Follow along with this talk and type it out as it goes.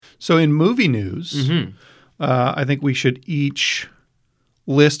So in movie news, I think we should each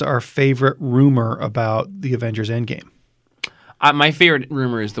list our favorite rumor about the Avengers Endgame. My favorite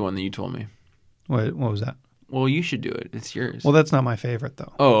rumor is the one that you told me. What was that? Well, you should do it. It's yours. Well, that's not my favorite,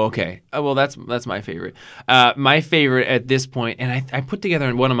 though. Oh, okay. Well, that's my favorite. My favorite at this point, and I put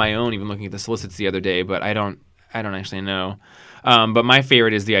together one of my own, even looking at the solicits the other day, but I don't actually know. But my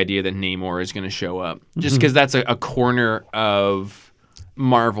favorite is the idea that Namor is going to show up, just because that's a corner of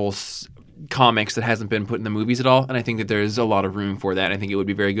Marvel's comics that hasn't been put in the movies at all, and I think that there's a lot of room for that. I think it would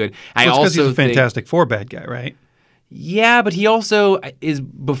be very good. Well, it's because he's a Fantastic Four bad guy, right? Yeah, but he also is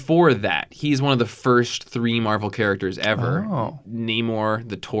before that. He's one of the first 3 Marvel characters ever. Oh. Namor,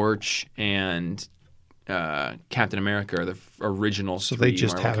 the Torch, and Captain America are the original 3 So they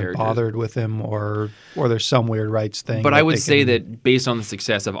just Marvel haven't characters. bothered with him, or there's some weird rights thing. But I would say that based on the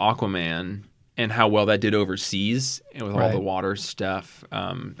success of Aquaman and how well that did overseas and with all the water stuff,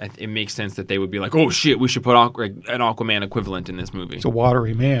 it makes sense that they would be like, oh shit, we should put an Aquaman equivalent in this movie. It's a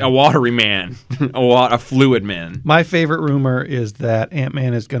watery man. A watery man. a fluid man. My favorite rumor is that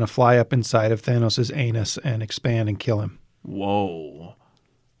Ant-Man is going to fly up inside of Thanos' anus and expand and kill him. Whoa.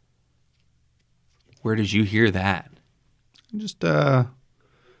 Where did you hear that? Just around.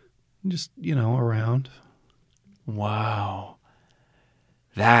 Wow.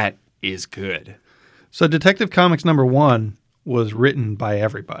 That is good. So Detective Comics #1 was written by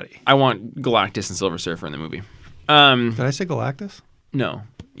everybody. I want Galactus and Silver Surfer in the movie. Did I say Galactus? No,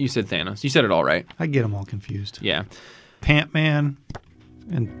 you said Thanos. You said it all right. I get them all confused. Yeah. Pant-Man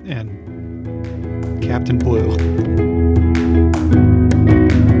and Captain Blue.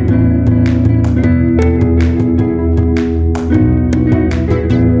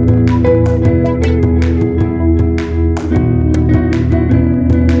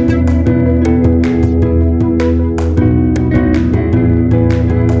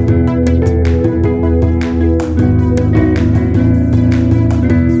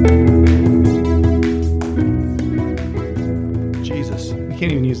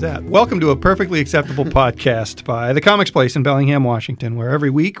 That. Welcome to a perfectly acceptable podcast by The Comics Place in Bellingham, Washington, where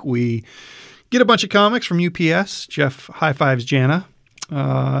every week we get a bunch of comics from UPS. Jeff high-fives Jana.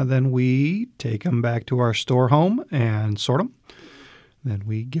 Then we take them back to our store home and sort them. Then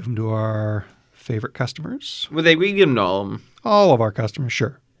we give them to our favorite customers. Well, we give them to all of them. All of our customers,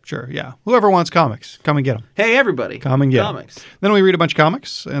 sure, yeah. Whoever wants comics, come and get them. Hey, everybody. Come and get comics. Them. Then we read a bunch of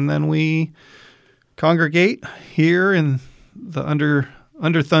comics, and then we congregate here in the under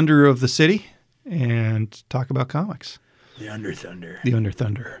thunder of the city and talk about comics. The under thunder.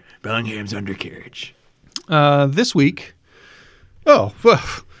 Bellingham's undercarriage. This week, we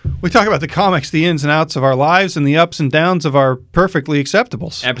talk about the comics, the ins and outs of our lives, and the ups and downs of our perfectly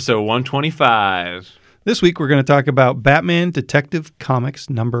acceptables. Episode 125. This week we're going to talk about Batman Detective Comics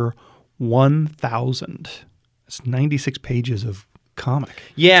number 1000. It's 96 pages of comic.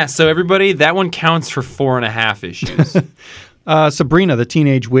 Yeah, so everybody, that one counts for 4.5 issues. Sabrina the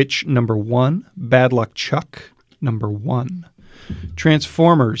Teenage Witch #1, Bad Luck Chuck #1,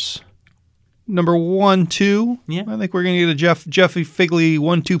 Transformers #1, 2. Yeah, I think we're gonna get a Jeffy Figley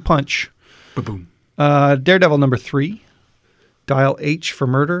 1-2 punch. Boom. Daredevil #3, Dial H for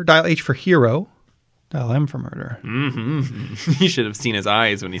Murder, Dial H for Hero, Dial M for Murder. Mm-hmm. You should have seen his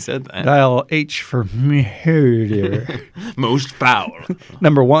eyes when he said that. Dial H for Murder. Most foul.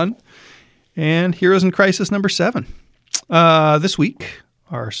 #1, and Heroes in Crisis #7. This week,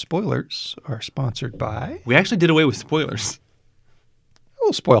 our spoilers are sponsored by... We actually did away with spoilers.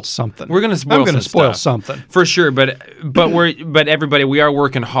 We'll spoil something. We're going to spoil I'm going to spoil stuff. something. For sure, but everybody, we are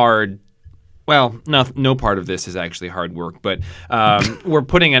working hard. Well, no part of this is actually hard work, but we're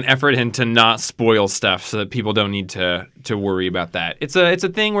putting an effort in to not spoil stuff so that people don't need to worry about that. It's a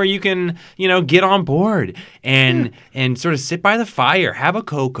thing where you can, get on board and sort of sit by the fire, have a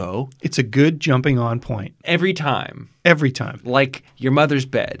cocoa. It's a good jumping on point. Every time. Like your mother's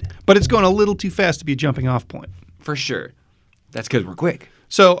bed. But it's going a little too fast to be a jumping off point. For sure. That's because we're quick.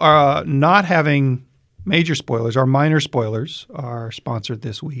 So not having major spoilers, our minor spoilers are sponsored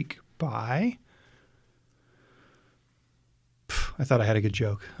this week by... I thought I had a good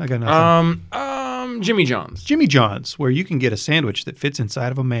joke. I got nothing. Jimmy John's. Jimmy John's, where you can get a sandwich that fits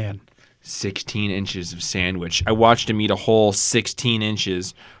inside of a man. 16 inches of sandwich. I watched him eat a whole 16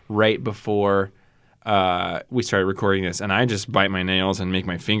 inches right before we started recording this, and I just bite my nails and make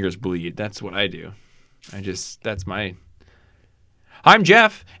my fingers bleed. That's what I do. I'm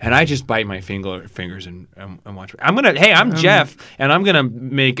Jeff, and I just bite my fingers and watch. I'm Jeff, and I'm gonna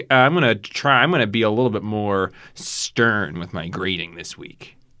be a little bit more stern with my grading this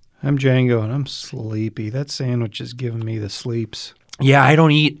week. I'm Django, and I'm sleepy. That sandwich is giving me the sleeps. Yeah, I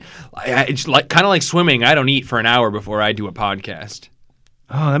don't eat. It's like kind of like swimming. I don't eat for an hour before I do a podcast.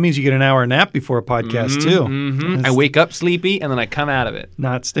 Oh, that means you get an hour nap before a podcast, too. Mm-hmm. I wake up sleepy, and then I come out of it.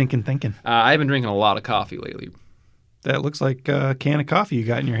 Not stinking thinking. I've been drinking a lot of coffee lately. That looks like a can of coffee you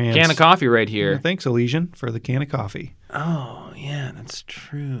got in your hands. Can of coffee right here. Thanks, Elysian, for the can of coffee. Oh, yeah, that's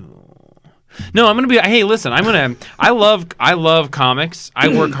true. No, I'm gonna be. Hey, listen, I love comics. I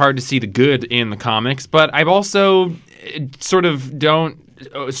work hard to see the good in the comics, but I also sort of don't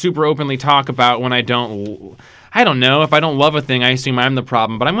super openly talk about when I don't. I don't know if I don't love a thing. I assume I'm the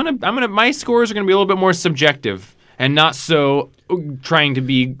problem, but my scores are gonna be a little bit more subjective and not so trying to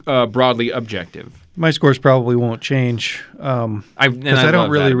be broadly objective. My scores probably won't change because I don't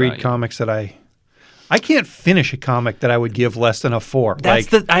really read comics that I can't finish a comic that I would give less than a 4.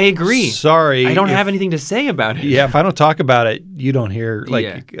 I agree. Sorry. I don't have anything to say about it. Yeah, if I don't talk about it, you don't hear.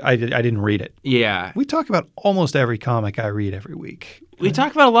 I didn't read it. Yeah. We talk about almost every comic I read every week. We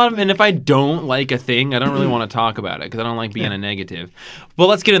talk about a lot of them, and if I don't like a thing, I don't really want to talk about it because I don't like being a negative. But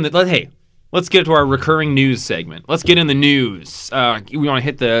let's get in let's get to our recurring news segment. Let's get in the news. We want to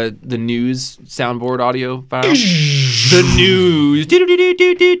hit the news soundboard audio file. The news.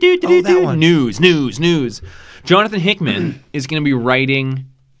 Oh, that one. News. Jonathan Hickman is going to be writing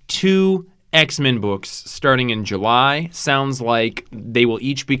 2 X-Men books starting in July. Sounds like they will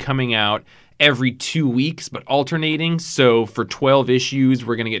each be coming out every 2 weeks, but alternating. So for 12 issues,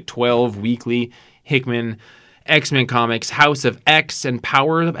 we're going to get 12 weekly Hickman X-Men comics. House of X and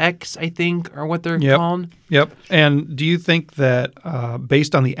Power of X, I think, are what they're called. Yep. And do you think that,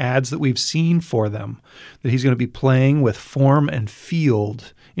 based on the ads that we've seen for them, that he's going to be playing with form and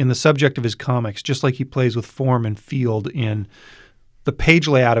field in the subject of his comics, just like he plays with form and field in the page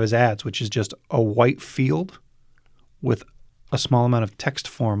layout of his ads, which is just a white field with a small amount of text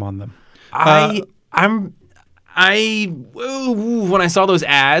form on them? When I saw those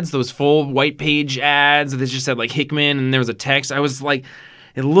ads, those full white page ads that just said like Hickman and there was a text, I was like,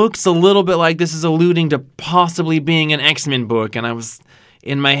 it looks a little bit like this is alluding to possibly being an X-Men book, and I was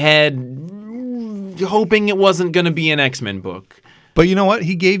in my head hoping it wasn't going to be an X-Men book. But you know what?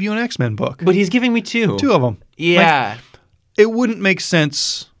 He gave you an X-Men book. But he's giving me 2. 2 of them. Yeah. It wouldn't make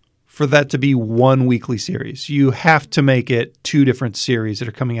sense for that to be one weekly series. You have to make it 2 different series that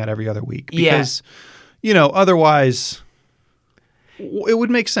are coming out every other week. Because, otherwise it would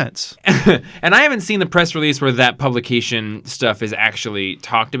make sense. And I haven't seen the press release where that publication stuff is actually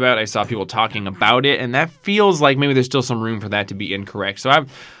talked about. I saw people talking about it, and that feels like maybe there's still some room for that to be incorrect. So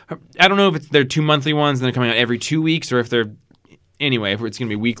I don't know if they're 2 monthly ones and they're coming out every 2 weeks, or if it's going to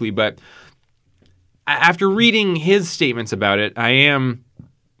be weekly. But after reading his statements about it, I'm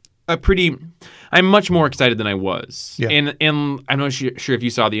much more excited than I was. Yeah. And I'm not sure if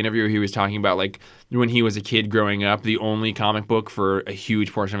you saw the interview where he was talking about, like, when he was a kid growing up, the only comic book for a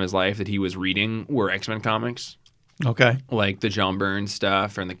huge portion of his life that he was reading were X-Men comics. Okay. Like the John Byrne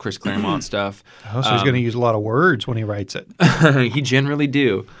stuff and the Chris Claremont stuff. Oh, so he's going to use a lot of words when he writes it. He generally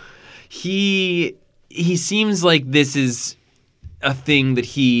do. He seems like this is a thing that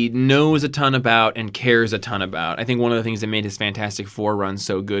he knows a ton about and cares a ton about. I think one of the things that made his Fantastic Four run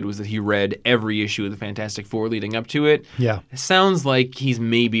so good was that he read every issue of the Fantastic Four leading up to it. Yeah. It sounds like he's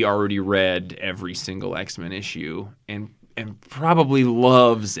maybe already read every single X-Men issue and probably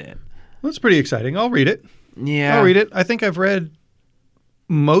loves it. That's pretty exciting. I'll read it. Yeah. I'll read it. I think I've read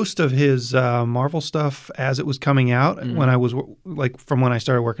most of his Marvel stuff as it was coming out when I was from when I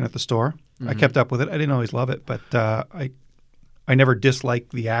started working at the store. Mm-hmm. I kept up with it. I didn't always love it, but I never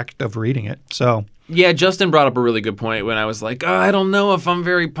disliked the act of reading it. So yeah, Justin brought up a really good point when I was like, I don't know if I'm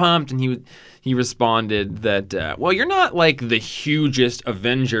very pumped, and he responded that, well, you're not like the hugest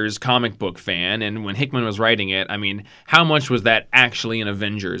Avengers comic book fan, and when Hickman was writing it, I mean, how much was that actually an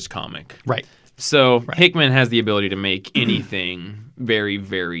Avengers comic? Right. So Hickman has the ability to make anything very,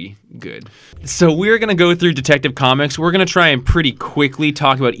 very good. So we're going to go through Detective Comics. We're going to try and pretty quickly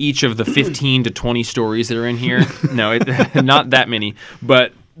talk about each of the 15 to 20 stories that are in here. No, not that many,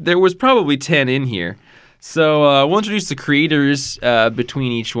 but there was probably 10 in here. So we'll introduce the creators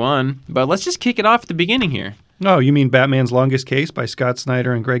between each one, but let's just kick it off at the beginning here. Oh, you mean Batman's Longest Case by Scott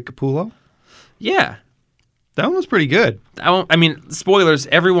Snyder and Greg Capullo? Yeah. That one was pretty good. I mean, spoilers,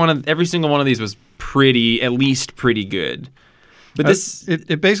 every single one of these was at least pretty good. But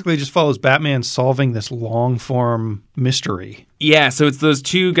it basically just follows Batman solving this long-form mystery. Yeah, so it's those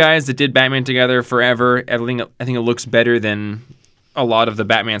 2 guys that did Batman together forever. I think it looks better than a lot of the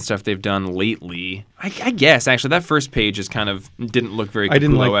Batman stuff they've done lately. I guess, actually, that first page didn't look very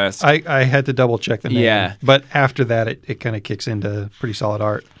Capullo-esque. I had to double-check the name. Yeah. But after that, it kind of kicks into pretty solid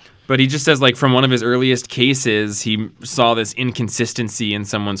art. But he just says, like, from one of his earliest cases, he saw this inconsistency in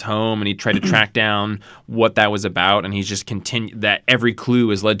someone's home, and he tried to track down what that was about, and he's just continued that every clue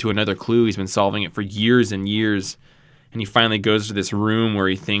has led to another clue. He's been solving it for years and years, and he finally goes to this room where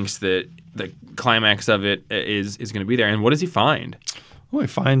he thinks that the climax of it is going to be there. And what does he find? Well, he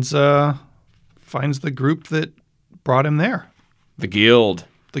finds the group that brought him there. The Guild.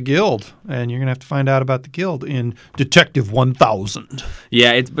 The Guild, and you're gonna have to find out about the Guild in Detective 1000.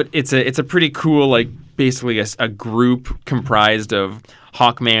 Yeah, it's a pretty cool, like, basically a group comprised of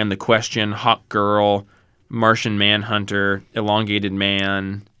Hawkman, the Question, Hawk Girl, Martian Manhunter, Elongated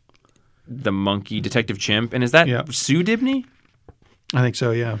Man, the Monkey, Detective Chimp, and is that Sue Dibney? I think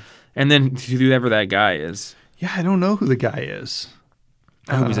so, yeah. And then whoever that guy is. Yeah, I don't know who the guy is.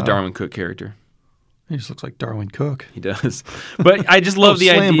 I hope he's a Darwin Cook character. He just looks like Darwin Cook. He does. But I just love the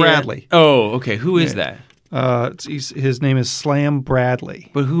Slam idea. Bradley. Oh, okay. Who is that? His name is Slam Bradley.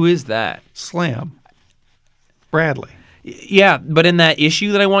 But who is that? Slam Bradley. Yeah, but in that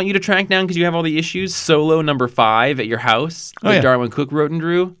issue that I want you to track down because you have all the issues, Solo number 5 at your house that Darwin Cook wrote and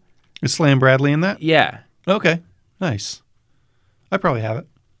drew. Is Slam Bradley in that? Yeah. Okay. Nice. I probably have it.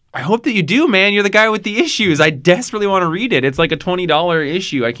 I hope that you do, man. You're the guy with the issues. I desperately want to read it. It's like a $20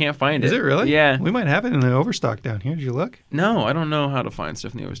 issue. I can't find it. Is it really? Yeah. We might have it in the Overstock down here. Did you look? No, I don't know how to find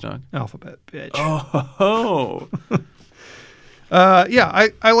stuff in the Overstock. Alphabet, bitch. Oh. Yeah,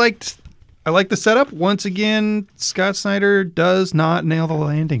 I liked the setup. Once again, Scott Snyder does not nail the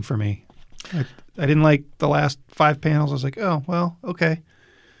landing for me. I didn't like the last 5 panels. I was like, oh, well, okay.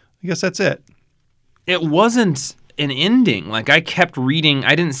 I guess that's it. It wasn't an ending. Like, I kept reading.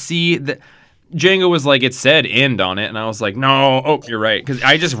 I didn't see that. Django was like, it said end on it. And I was like, no. Oh, you're right. Because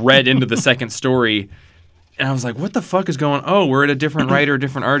I just read into the second story. And I was like, what the fuck is going on? Oh, we're at a different writer,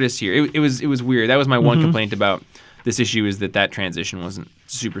 different artist here. It was weird. That was my one complaint about this issue, is that transition wasn't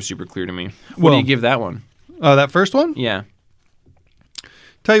super, super clear to me. What do you give that one? That first one? Yeah.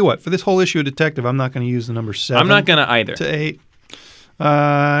 Tell you what, for this whole issue of Detective, I'm not going to use the number 7. I'm not going to either. To 8.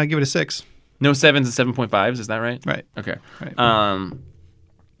 I give it a 6. No 7s and 7.5s, is that right? Right. Okay. Right. I'm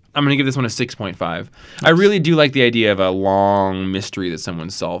going to give this one a 6.5. Nice. I really do like the idea of a long mystery that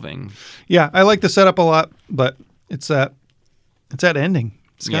someone's solving. Yeah, I like the setup a lot, but it's that ending.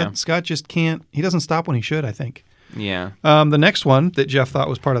 Scott just can't. He doesn't stop when he should, I think. Yeah. The next one that Jeff thought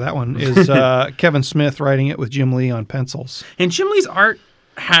was part of that one is Kevin Smith writing it with Jim Lee on pencils. And Jim Lee's art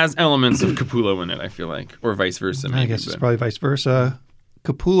has elements of Capullo in it, I feel like, or vice versa. Maybe, I guess it's probably vice versa.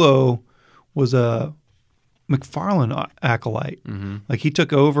 Capullo was a McFarlane acolyte. Mm-hmm. Like, he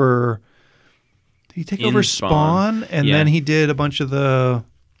took over. Did he take over Spawn? And then he did a bunch of the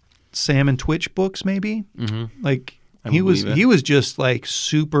Sam and Twitch books, maybe. Mm-hmm. Like, he was just like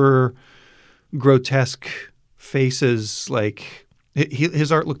super grotesque faces. Like,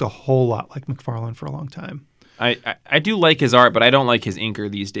 his art looked a whole lot like McFarlane for a long time. I do like his art, but I don't like his inker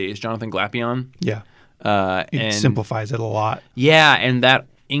these days, Jonathan Glapion. Yeah. It and simplifies it a lot. Yeah, and that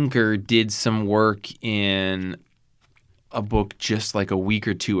inker did some work in a book just like a week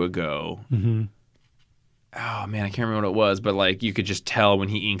or two ago. Mm-hmm. Oh, man, I can't remember what it was, but like you could just tell when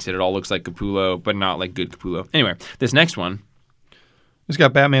he inks it, it all looks like Capullo, but not like good Capullo. Anyway, this next one. He's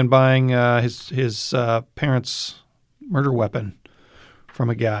got Batman buying his parents' murder weapon from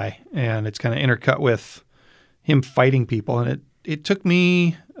a guy, and it's kind of intercut with him fighting people. And it took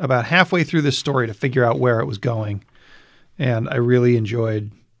me about halfway through this story to figure out where it was going, and I really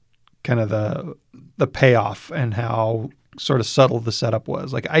enjoyed kind of the payoff and how sort of subtle the setup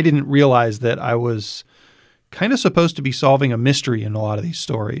was. Like, I didn't realize that I was kind of supposed to be solving a mystery in a lot of these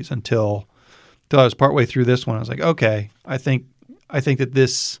stories until I was partway through this one. I was like, okay, I think that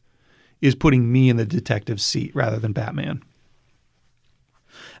this is putting me in the detective's seat rather than Batman.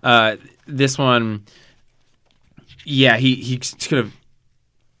 This one, yeah, he sort of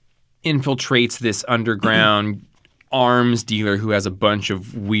infiltrates this underground arms dealer who has a bunch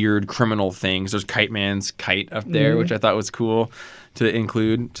of weird criminal things. There's Kite Man's kite up there, which I thought was cool to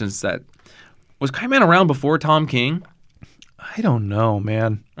include, since that was Kite Man around before Tom King? I don't know,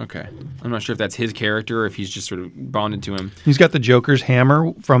 man. Okay. I'm not sure if that's his character or if he's just sort of bonded to him. He's got the Joker's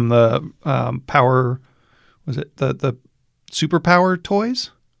hammer from the Power, was it the Superpower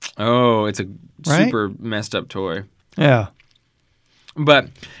toys? Oh, it's a super messed up toy. Yeah. But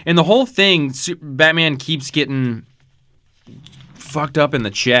in the whole thing, Batman keeps getting fucked up in the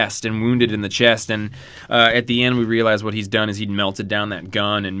chest and wounded in the chest. And at the end, we realize what he's done is he'd melted down that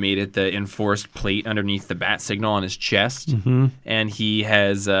gun and made it the enforced plate underneath the bat signal on his chest. Mm-hmm. And he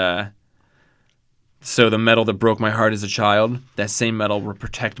has... so the metal that broke my heart as a child, that same metal will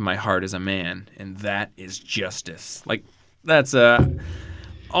protect my heart as a man. And that is justice. Like, that's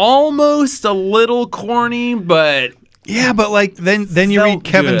almost a little corny, but yeah, but like then you read felt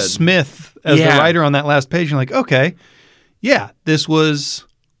Kevin good. Smith as the writer on that last page, and you're like, okay, yeah, this was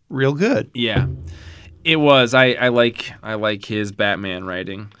real good. yeah, it was. I like his Batman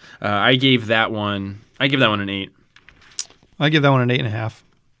writing. I gave that one an 8. I give that one an 8.5.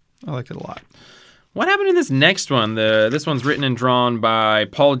 I liked it a lot. What happened in this next one? This one's written and drawn by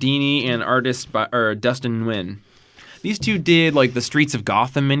Paul Dini and artist Dustin Nguyen. These two did like the Streets of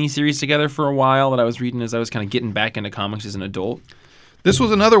Gotham miniseries together for a while that I was reading as I was kind of getting back into comics as an adult. This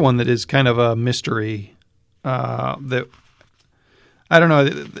was another one that is kind of a mystery. That I don't know.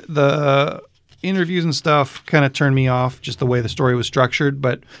 The interviews and stuff kind of turned me off, just the way the story was structured.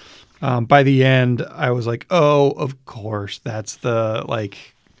 But by the end, I was like, oh, of course, that's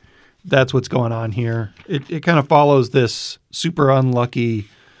what's going on here. It kind of follows this super unlucky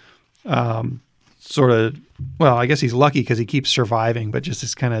sort of. Well, I guess he's lucky because he keeps surviving, but just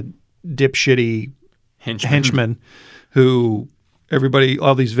this kind of dipshitty henchman who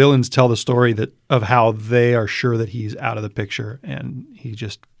all these villains tell the story of how they are sure that he's out of the picture and he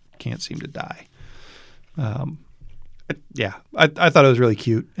just can't seem to die. Yeah, I thought it was really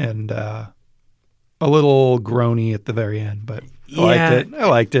cute and a little groany at the very end, but I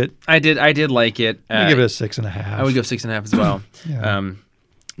liked it. I did like it. I give it a 6.5. I would go 6.5 as well. Yeah.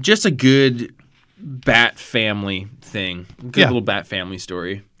 Just a good Bat family thing. Good little Bat family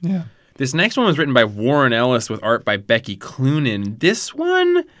story. Yeah. This next one was written by Warren Ellis with art by Becky Cloonan. This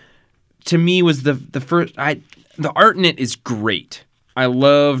one, to me, was the first. The art in it is great. I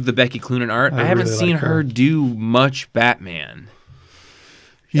love the Becky Cloonan art. I haven't really seen like her do much Batman.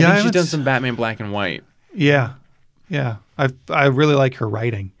 Yeah, I think she's done some Batman black and white. Yeah. Yeah. I really like her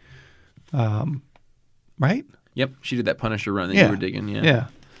writing. Right? Yep, she did that Punisher run that you were digging. Yeah.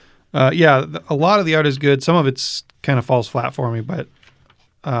 A lot of the art is good. Some of it's kind of falls flat for me, but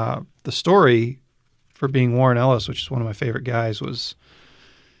the story, for being Warren Ellis, which is one of my favorite guys, was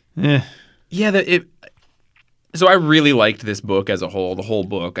Yeah, so I really liked this book as a whole, the whole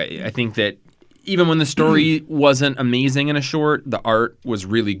book. I think that even when the story wasn't amazing in a short, the art was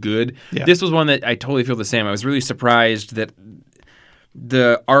really good. Yeah. This was one that I totally feel the same. I was really surprised that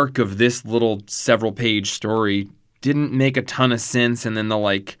the arc of this little several-page story didn't make a ton of sense, and then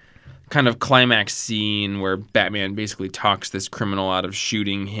the kind of climax scene where Batman basically talks this criminal out of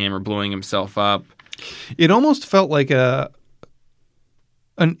shooting him or blowing himself up. It almost felt like an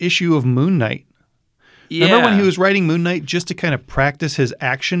issue of Moon Knight. Yeah. Remember when he was writing Moon Knight just to kind of practice his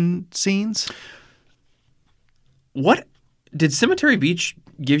action scenes? What did Cemetery Beach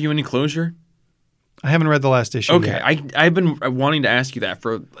give you any closure? I haven't read the last issue yet. I've been wanting to ask you that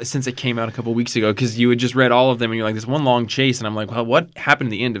since it came out a couple weeks ago, because you had just read all of them and you're like, this one long chase, and I'm like, well, what happened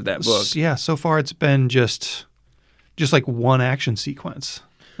at the end of that book? Yeah, so far it's been just like one action sequence.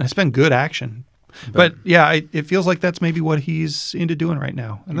 And it's been good action. But yeah, it feels like that's maybe what he's into doing right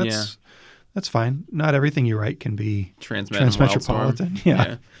now. And that's fine. Not everything you write can be transmetropolitan.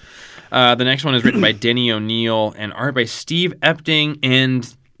 Yeah. The next one is written by Denny O'Neil and art by Steve Epting,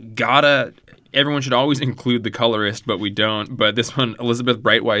 and everyone should always include the colorist, but we don't. But this one, Elizabeth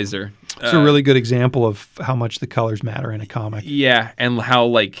Breitweiser. It's a really good example of how much the colors matter in a comic. Yeah, and how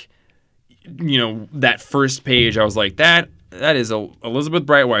that first page, I was like, that is Elizabeth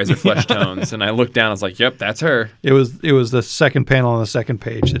Breitweiser flesh tones, and I looked down, I was like, yep, that's her. It was the second panel on the second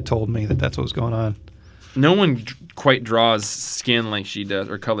page that told me that that's what was going on. No one quite draws skin like she does,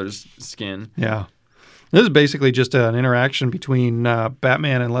 or colors skin. Yeah. This is basically just an interaction between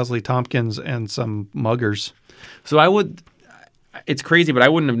Batman and Leslie Tompkins and some muggers. So it's crazy, but I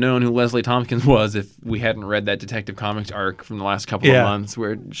wouldn't have known who Leslie Tompkins was if we hadn't read that Detective Comics arc from the last couple of months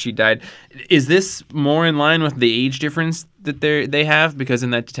where she died. Is this more in line with the age difference that they have? Because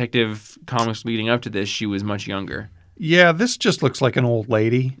in that Detective Comics leading up to this, she was much younger. Yeah, this just looks like an old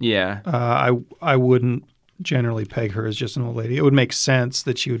lady. Yeah. I wouldn't generally peg her as just an old lady. It would make sense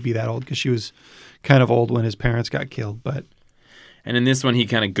that she would be that old because she was kind of old when his parents got killed. And in this one, he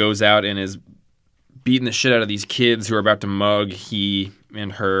kind of goes out and is beating the shit out of these kids who are about to mug he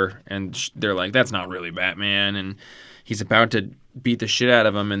and her, and they're like, that's not really Batman, and he's about to beat the shit out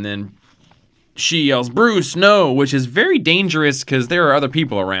of him, and then she yells, Bruce, no, which is very dangerous because there are other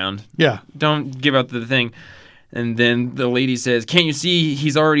people around. Yeah. Don't give out the thing. And then the lady says, can't you see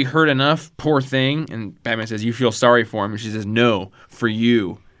he's already hurt enough? Poor thing. And Batman says, you feel sorry for him? And she says, no, for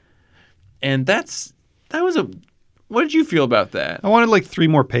you. And what did you feel about that? I wanted 3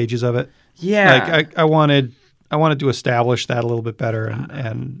 more pages of it. Yeah. I wanted to establish that a little bit better,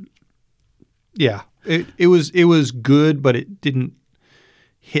 and yeah, it was good, but it didn't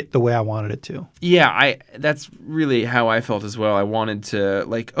hit the way I wanted it to. Yeah, that's really how I felt as well. I wanted to,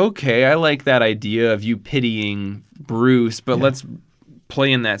 like, okay, I like that idea of you pitying Bruce, but let's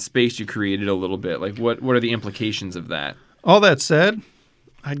play in that space you created a little bit. Like, what are the implications of that? All that said,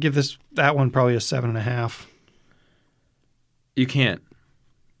 I'd give that one probably a 7.5. You can't.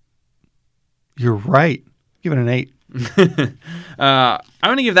 You're right. Give it an 8. I'm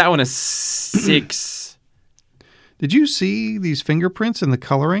going to give that one a 6. Did you see these fingerprints and the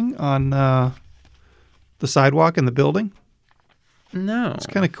coloring on the sidewalk in the building? No. It's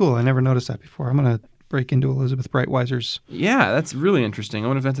kind of cool. I never noticed that before. I'm going to break into Elizabeth Breitweiser's Yeah, that's really interesting. I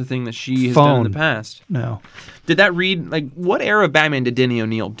wonder if that's a thing that she has done in the past. No. Did that read, like, what era of Batman did Denny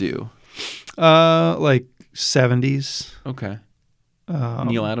O'Neil do? Like 70s. Okay.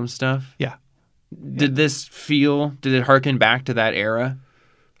 Neil Adams stuff? Yeah. Did it harken back to that era?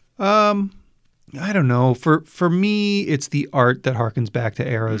 I don't know. For me, it's the art that harkens back to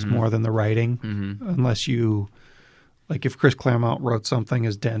eras more than the writing. Unless you, like, if Chris Claremont wrote something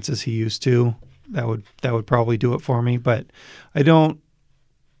as dense as he used to, that would probably do it for me. But I don't,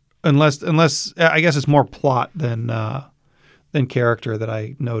 unless I guess it's more plot than character that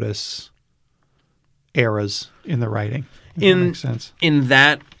I notice eras in the writing. If that makes sense. In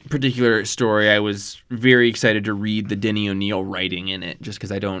that particular story, I was very excited to read the Denny O'Neil writing in it, just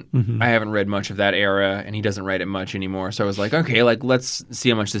because I haven't read much of that era, and he doesn't write it much anymore. So I was like, okay, like, let's see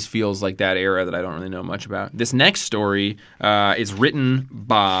how much this feels like that era that I don't really know much about. This next story is written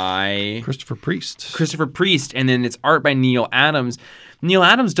by Christopher Priest, and then it's art by Neil Adams. Neil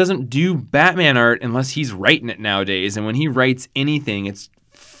Adams doesn't do Batman art unless he's writing it nowadays, and when he writes anything, it's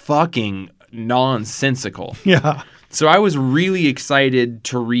fucking nonsensical. Yeah. So I was really excited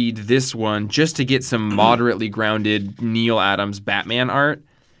to read this one just to get some moderately grounded Neil Adams Batman art.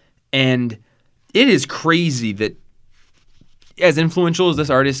 And it is crazy that, as influential as this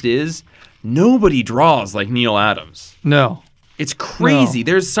artist is, nobody draws like Neil Adams. No. It's crazy.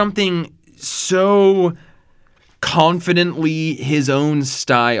 No. There's something so confidently his own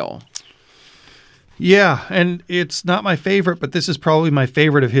style. Yeah, and it's not my favorite, but this is probably my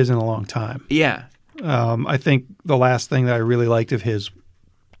favorite of his in a long time. Yeah. I think the last thing that I really liked of his,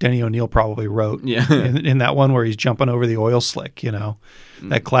 Denny O'Neil probably wrote in that one where he's jumping over the oil slick,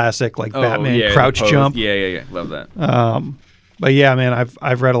 that classic Batman crouch jump. Yeah. Love that. But yeah, man,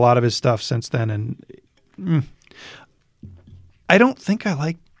 I've read a lot of his stuff since then, and I don't think I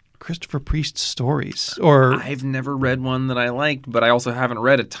like Christopher Priest's stories. Or I've never read one that I liked, but I also haven't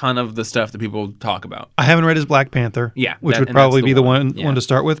read a ton of the stuff that people talk about. I haven't read his Black Panther, which would probably be the one to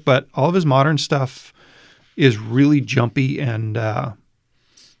start with. But all of his modern stuff is really jumpy, and I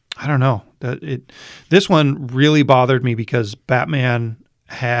don't know. This one really bothered me because Batman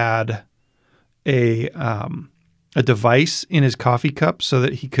had a device in his coffee cup so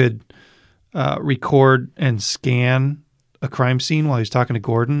that he could record and scan a crime scene while he's talking to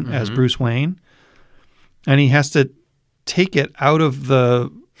Gordon as Bruce Wayne. And he has to take it out of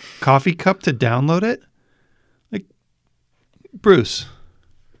the coffee cup to download it. Like, Bruce,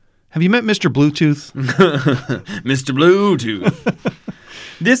 have you met Mr. Bluetooth? Mr. Bluetooth.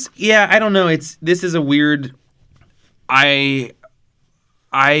 I don't know. This is a weird, I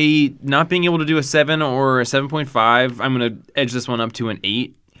not being able to do a 7 or a 7.5, I'm going to edge this one up to an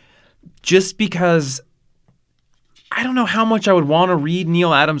 8. Just because I don't know how much I would want to read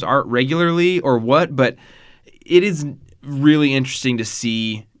Neil Adams art regularly or what, but it is really interesting to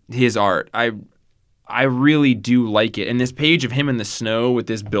see his art. I really do like it. And this page of him in the snow with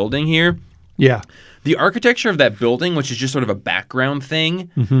this building here. Yeah. The architecture of that building, which is just sort of a background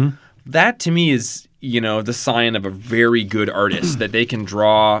thing, that to me is, the sign of a very good artist, that they can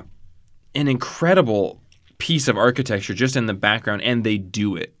draw an incredible piece of architecture just in the background, and they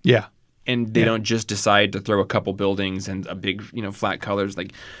do it. Yeah. And they don't just decide to throw a couple buildings and a big, flat colors.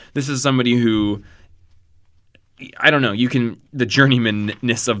 Like, this is somebody who, I don't know, the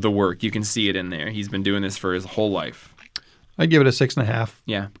journeymanness of the work, you can see it in there. He's been doing this for his whole life. I'd give it a 6.5.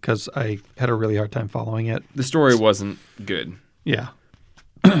 Yeah. Because I had a really hard time following it. The story wasn't good. Yeah.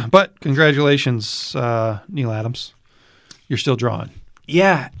 But congratulations, Neil Adams. You're still drawing.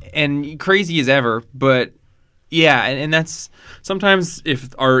 Yeah, and crazy as ever, but yeah, and that's sometimes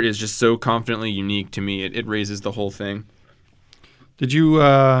if art is just so confidently unique to me, it raises the whole thing. Did you,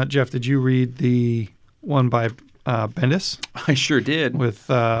 Jeff, read the one by Bendis? I sure did. With,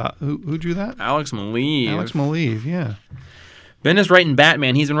 who drew that? Alex Maleev. Yeah. Bendis writing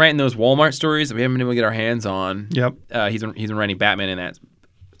Batman. He's been writing those Walmart stories that we haven't been able to get our hands on. Yep. He's been writing Batman in that.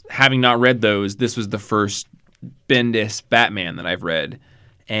 Having not read those, this was the first Bendis Batman that I've read.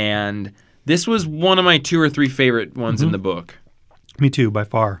 And this was one of my 2 or 3 favorite ones in the book. Me too, by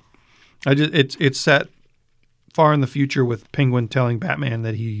far. It's set far in the future with Penguin telling Batman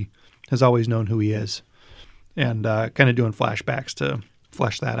that he has always known who he is, and kind of doing flashbacks to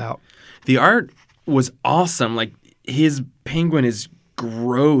flesh that out. The art was awesome. Like, his Penguin is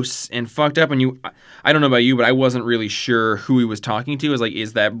gross and fucked up, and I don't know about you, but I wasn't really sure who he was talking to. I was like,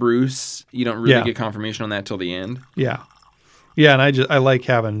 is that Bruce? You don't really get confirmation on that till the end. Yeah, and I just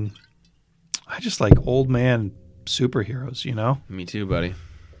like old man superheroes, you know? Me too, buddy.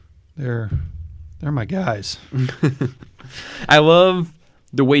 They're my guys. I love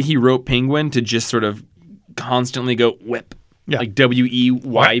the way he wrote Penguin to just sort of constantly go whip. Yeah. Like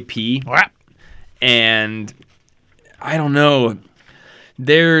WEYP. What? And I don't know.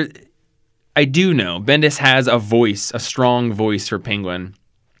 I do know Bendis has a strong voice for Penguin.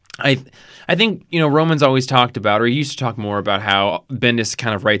 I think, Roman's always talked about, or he used to talk more about how Bendis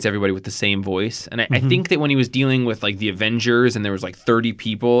kind of writes everybody with the same voice. And I think that when he was dealing with like the Avengers and there was like 30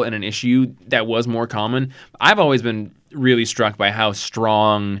 people in an issue, that was more common. I've always been really struck by how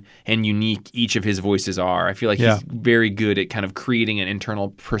strong and unique each of his voices are. I feel like he's very good at kind of creating an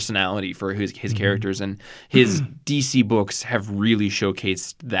internal personality for his characters, and his DC books have really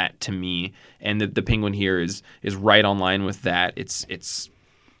showcased that to me. And the Penguin here is right on line with that. It's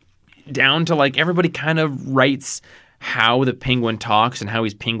down to like everybody kind of writes how the Penguin talks and how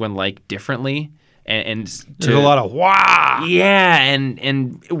he's Penguin-like differently. And there's a lot of wah! Yeah,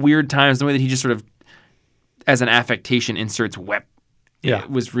 and weird times, the way that he just sort of, as an affectation, inserts wep. Yeah.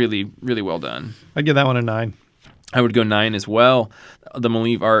 It was really, really well done. I'd give that one a 9. I would go 9 as well. The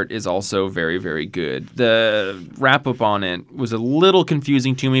Maleev art is also very, very good. The wrap-up on it was a little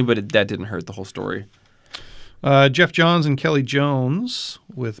confusing to me, but that didn't hurt the whole story. Jeff Johns and Kelly Jones,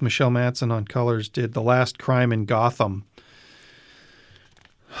 with Michelle Madsen on colors, did The Last Crime in Gotham.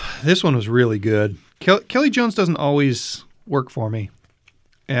 This one was really good. Kelly Jones doesn't always work for me.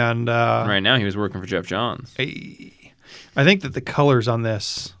 And right now he was working for Jeff Johns. I think that the colors on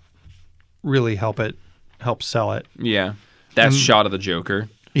this really help sell it. Yeah. That shot of the Joker.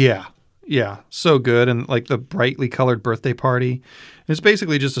 Yeah. So good. And like the brightly colored birthday party. It's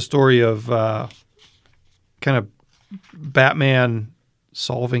basically just a story of kind of Batman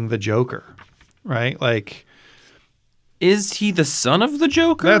solving the Joker, right? Like, is he the son of the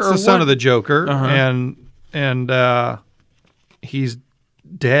Joker? That's the son of the Joker, and he's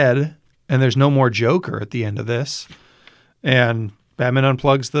dead, and there's no more Joker at the end of this, and Batman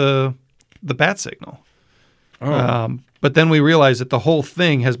unplugs the bat signal. But then we realize that the whole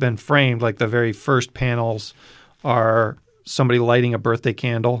thing has been framed. Like the very first panels are somebody lighting a birthday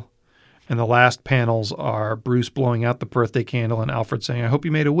candle, and the last panels are Bruce blowing out the birthday candle and Alfred saying, "I hope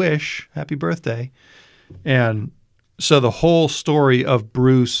you made a wish. Happy birthday." And so the whole story of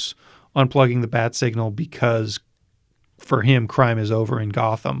Bruce unplugging the bat signal because for him crime is over in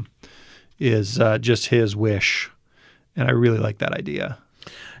Gotham is just his wish. And I really like that idea.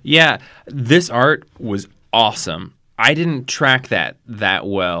 Yeah, this art was awesome. I didn't track that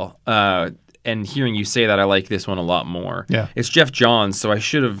well. And hearing you say that, I like this one a lot more. Yeah. It's Jeff Johns, so I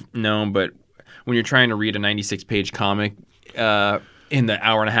should have known, but when you're trying to read a 96-page comic in the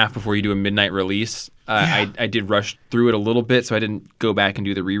hour and a half before you do a midnight release, I did rush through it a little bit, so I didn't go back and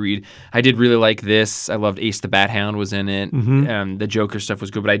do the reread. I did really like this. I loved Ace the Bat Hound was in it. The Joker stuff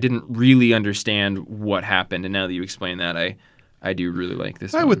was good, but I didn't really understand what happened, and now that you explain that, I do really like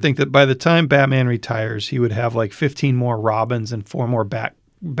this one. I would think that by the time Batman retires, he would have like 15 more Robins and 4 more Bat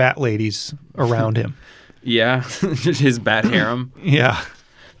ladies around him. Yeah, his bat harem. Yeah.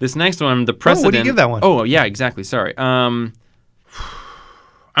 This next one, The Precedent. What do you give that one? Oh, yeah, exactly. Sorry. I'm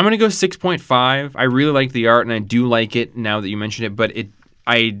going to go 6.5. I really like the art, and I do like it now that you mentioned it, but it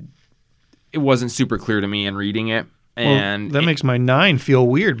wasn't super clear to me in reading it. And that makes my 9 feel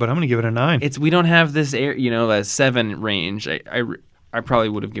weird, but I'm going to give it a 9. We don't have this that 7 range. I probably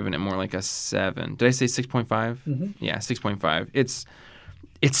would have given it more like a 7. Did I say 6.5? Mm-hmm. Yeah, 6.5.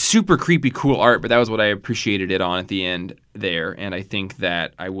 It's super creepy, cool art, but that was what I appreciated it on at the end there. And I think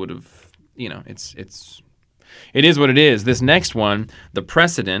that I would have, it is what it is. This next one, The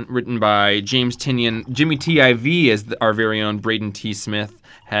Precedent, written by James Tynion, Jimmy T.I.V., as our very own Braden T. Smith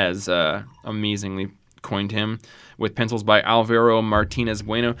has amazingly coined him, with pencils by Alvaro Martinez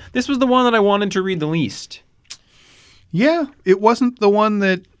Bueno. This was the one that I wanted to read the least. Yeah, it wasn't the one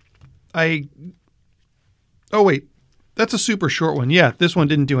that Oh, wait. That's a super short one. Yeah, this one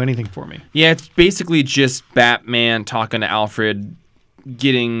didn't do anything for me. Yeah, it's basically just Batman talking to Alfred,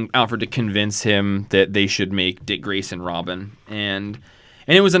 getting Alfred to convince him that they should make Dick Grayson Robin. And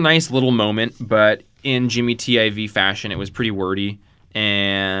it was a nice little moment, but in Jimmy T.I.V. fashion, it was pretty wordy.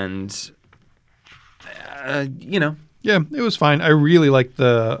 And, Yeah, it was fine. I really liked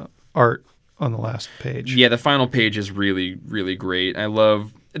the art on the last page. Yeah, the final page is really, really great. I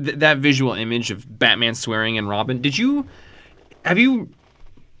love that visual image of Batman swearing and Robin. Have you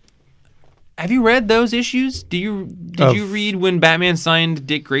read those issues? Did you read when Batman signed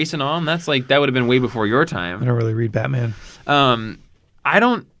Dick Grayson on? That would have been way before your I time. don't really read Batman.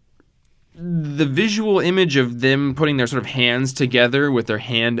 The visual image of them putting their sort of hands together with their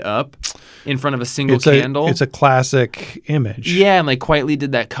hand up in front of a single candle. It's a classic image. Yeah, and quietly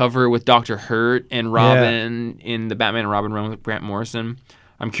did that cover with Dr. Hurt and Robin in the Batman and Robin run with Grant Morrison.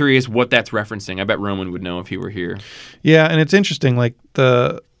 I'm curious what that's referencing. I bet Roman would know if he were here. Yeah, and it's interesting.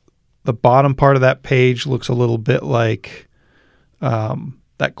 The bottom part of that page looks a little bit like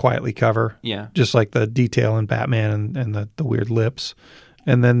that quietly cover. Yeah, just like the detail in Batman and the weird lips.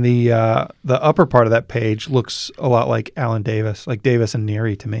 And then the upper part of that page looks a lot like Alan Davis, like Davis and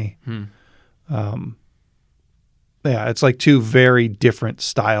Neary to me. Yeah, it's like two very different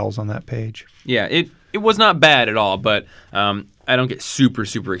styles on that page. Yeah, it was not bad at all, but I don't get super,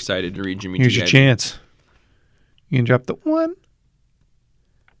 super excited to read Jimmy T. Here's your chance. You can drop the one.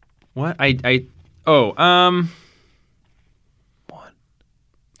 What? One. I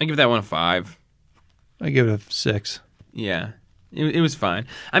give that one a 5. I give it a 6. Yeah. It was fine.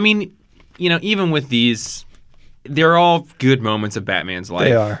 I mean, even with these, they're all good moments of Batman's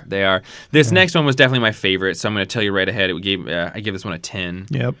life. They are. This next one was definitely my favorite, so I'm going to tell you right ahead. I gave this one a 10.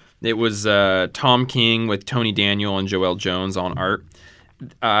 Yep. It was Tom King with Tony Daniel and Joelle Jones on art.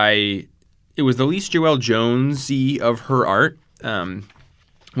 It was the least Joelle Jonesy of her art,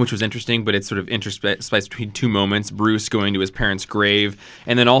 which was interesting, but it's sort of interspliced between two moments: Bruce going to his parents' grave,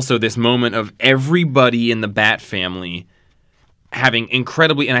 and then also this moment of everybody in the Bat family having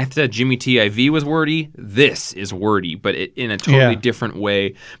incredibly, and I said Jimmy T.I.V. was wordy. This is wordy, but in a totally different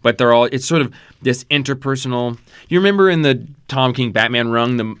way. But it's sort of this interpersonal. You remember in the Tom King Batman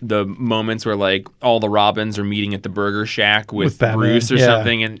run, the moments where all the Robins are meeting at the Burger Shack with Bruce or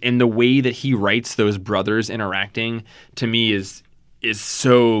something, and the way that he writes those brothers interacting to me is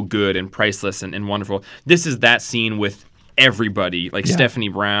so good and priceless and wonderful. This is that scene with everybody, Stephanie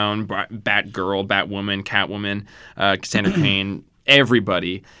Brown, Batgirl, Batwoman, Catwoman, Cassandra Cain,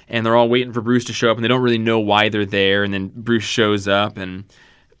 everybody. And they're all waiting for Bruce to show up, and they don't really know why they're there. And then Bruce shows up, and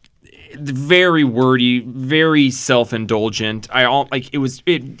very wordy, very self-indulgent.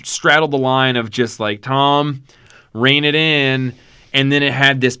 It straddled the line of just Tom, rein it in. And then it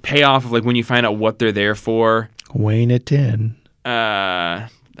had this payoff of when you find out what they're there for. Rein it in.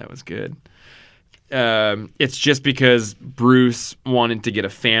 That was good. It's just because Bruce wanted to get a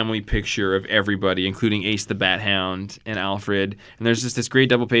family picture of everybody, including Ace the Bat Hound and Alfred. And there's just this great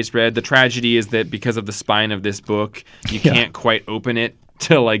double-page spread. The tragedy is that because of the spine of this book, you can't quite open it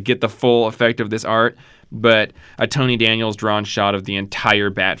to get the full effect of this art. But a Tony Daniels drawn shot of the entire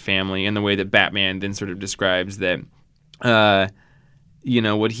Bat family, and the way that Batman then sort of describes that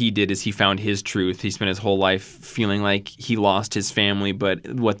what he did is he found his truth. He spent his whole life feeling like he lost his family, but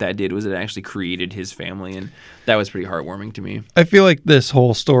what that did was it actually created his family, and that was pretty heartwarming to me. I feel like this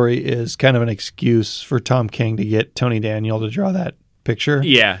whole story is kind of an excuse for Tom King to get Tony Daniel to draw that picture.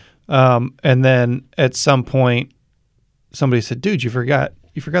 Yeah. And then at some point, somebody said, dude, you forgot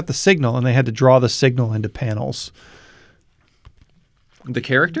the signal, and they had to draw the signal into panels. The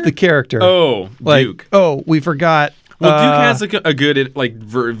character? The character. Oh, Duke. We forgot. Well, Duke has a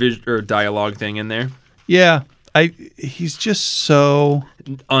good dialogue thing in there. Yeah, he's just so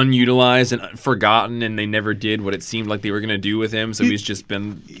unutilized and forgotten, and they never did what it seemed like they were going to do with him. So he's just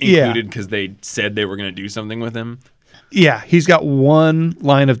been included because they said they were going to do something with him. Yeah, he's got one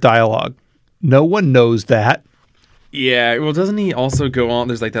line of dialogue. No one knows that. Yeah, well, doesn't he also go on?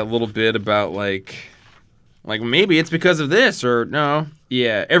 There's that little bit about maybe it's because of this, or no.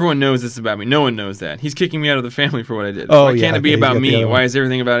 Yeah, everyone knows this is about me. No one knows that. He's kicking me out of the family for what I did. Why can't it be about me? Why is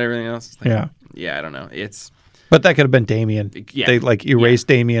everything about everything else? Yeah, I don't know. But that could have been Damian. Yeah. They erased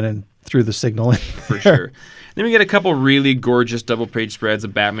Damian and threw the signal in. For sure. Then we get a couple really gorgeous double-page spreads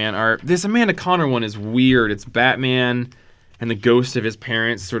of Batman art. This Amanda Conner one is weird. It's Batman and the ghost of his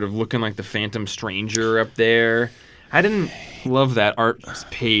parents sort of looking like the Phantom Stranger up there. I didn't love that art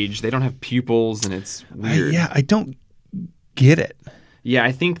page. They don't have pupils, and it's weird. I don't get it. Yeah,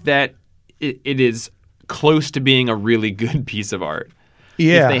 I think that it is close to being a really good piece of art.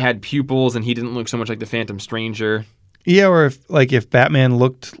 Yeah. If they had pupils and he didn't look so much like the Phantom Stranger. Yeah, or if Batman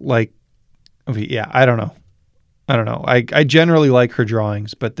looked like... I don't know. I generally like her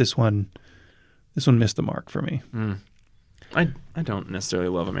drawings, but this one missed the mark for me. I don't necessarily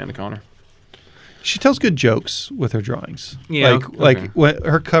love Amanda Conner. She tells good jokes with her drawings. Yeah,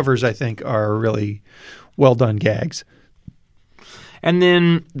 her covers, I think, are really well done gags. And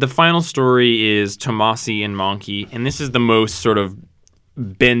then the final story is Tomasi and Monkey, and this is the most sort of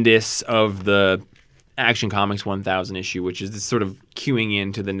Bendis of the Action Comics 1000 issue, which is this sort of queuing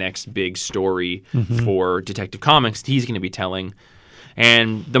into the next big story for Detective Comics he's going to be telling.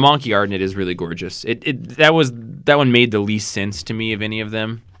 And the Monkey art in it is really gorgeous. That one made the least sense to me of any of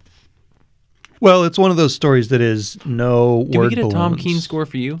them. Well, it's one of those stories that is no Did word we get a balloons. Tom Keene score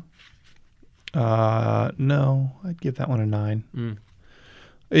for you? No, I'd give that one a 9.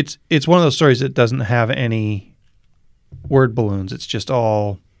 It's one of those stories that doesn't have any word balloons. It's just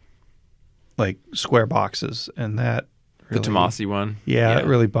all like square boxes, and that really, The Tomasi one? Yeah, it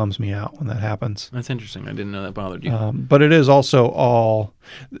really bums me out when that happens. That's interesting. I didn't know that bothered you. But it is also all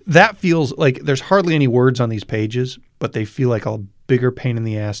that feels like there's hardly any words on these pages, but they feel like a bigger pain in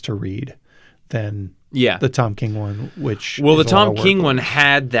the ass to read than the Tom King one. Which the Tom King one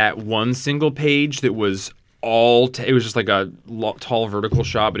had that one single page that was all. It was just like a tall vertical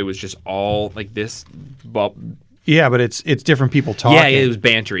shot, but it was just all like this. Yeah, but it's different people talking. Yeah, it was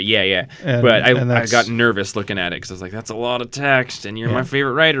bantery. Yeah. And, but I got nervous looking at it because I was like, "That's a lot of text," and you're my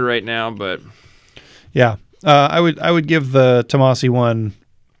favorite writer right now. But yeah, I would give the Tomasi one,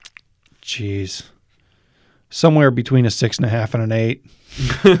 somewhere between a 6.5 and an 8.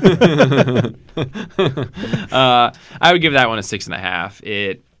 I would give that one a 6.5.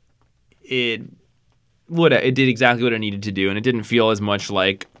 It did exactly what it needed to do, and it didn't feel as much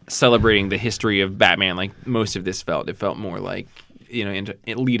like celebrating the history of Batman like most of this felt. It felt more like,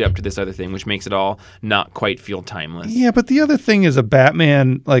 it lead up to this other thing, which makes it all not quite feel timeless. Yeah, but the other thing is a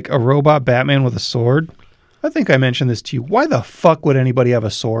Batman, like a robot Batman with a sword. I think I mentioned this to you. Why the fuck would anybody have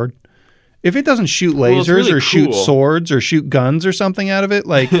a sword? If it doesn't shoot lasers really or shoot cool. swords or shoot guns or something out of it,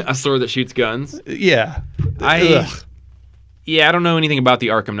 like A sword that shoots guns? Yeah. Yeah, I don't know anything about the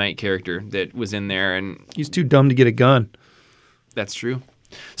Arkham Knight character that was in there, and he's too dumb to get a gun. That's true.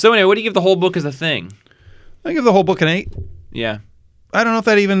 So anyway, what do you give the whole book as a thing? I give the whole book an 8. Yeah. I don't know if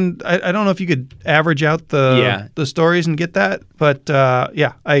that even. I don't know if you could average out the stories and get that, but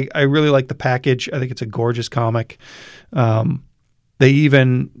I really like the package. I think it's a gorgeous comic. They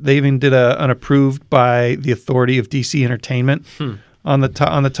even did an approved by the authority of DC Entertainment on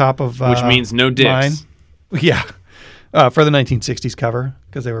the top of which means no dicks. Mine. Yeah, for the 1960s cover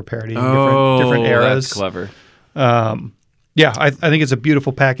because they were parodying different eras. That's clever. Yeah, I think it's a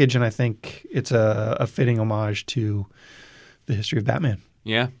beautiful package, and I think it's a fitting homage to the history of Batman.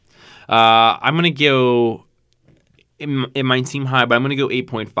 Yeah. I'm going to go, it might seem high, but I'm going to go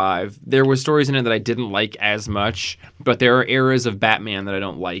 8.5. There were stories in it that I didn't like as much, but there are eras of Batman that I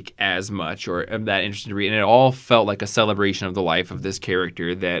don't like as much or am that interested to read, and it all felt like a celebration of the life of this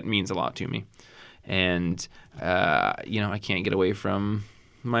character that means a lot to me. And, I can't get away from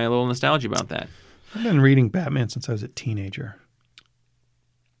my little nostalgia about that. I've been reading Batman since I was a teenager.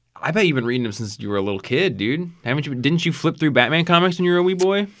 I bet you've been reading them since you were a little kid, dude. Didn't you flip through Batman comics when you were a wee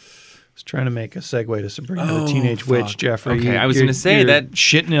boy? I was trying to make a segue to Sabrina the Teenage Witch, Jeffrey. Okay, I was going to say that.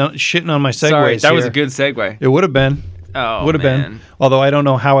 Shitting on my segues. Sorry, that was a good segue. It would have been. Oh, would have been. Although I don't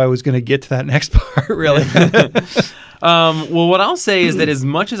know how I was going to get to that next part, really. Well, what I'll say is that as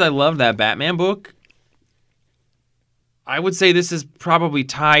much as I love that Batman book, I would say this is probably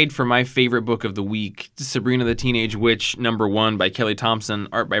tied for my favorite book of the week, Sabrina the Teenage Witch, #1 by Kelly Thompson,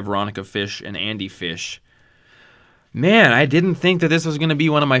 art by Veronica Fish and Andy Fish. Man, I didn't think that this was going to be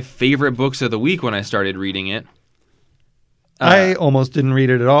one of my favorite books of the week when I started reading it. I almost didn't read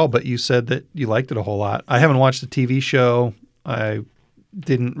it at all, but you said that you liked it a whole lot. I haven't watched the TV show. I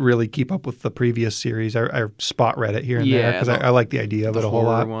didn't really keep up with the previous series. I spot read it here and there because I like the idea of it a whole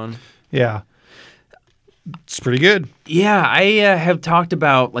lot. One. Yeah. It's pretty good. Yeah, I have talked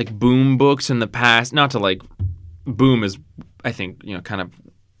about like Boom books in the past. Not to like, Boom is, I think, kind of,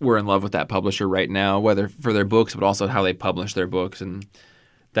 we're in love with that publisher right now, whether for their books, but also how they publish their books. And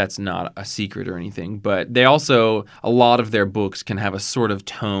that's not a secret or anything. But they also, a lot of their books can have a sort of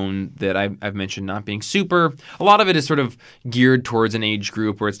tone that I've mentioned not being super. A lot of it is sort of geared towards an age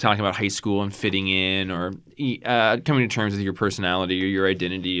group where it's talking about high school and fitting in or coming to terms with your personality or your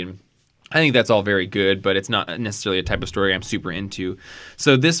identity. And I think that's all very good, but it's not necessarily a type of story I'm super into.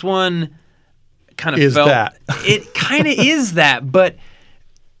 So this one kind of felt that. It kind of is that, but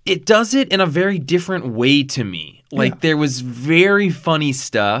it does it in a very different way to me. Like there was very funny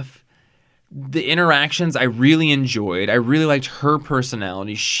stuff. The interactions I really enjoyed. I really liked her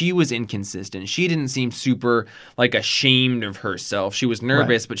personality. She was inconsistent. She didn't seem super like ashamed of herself. She was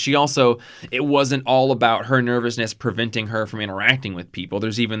nervous, but she also, it wasn't all about her nervousness preventing her from interacting with people.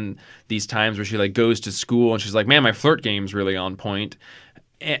 There's even these times where she like goes to school and she's like, man, my flirt game's really on point.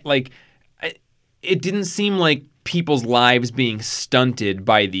 And, like, it didn't seem like people's lives being stunted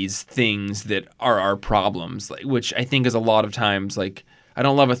by these things that are our problems, like, which I think is a lot of times, like, I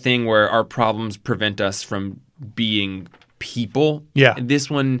don't love a thing where our problems prevent us from being people. Yeah. This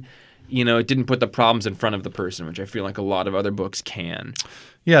one, it didn't put the problems in front of the person, which I feel like a lot of other books can.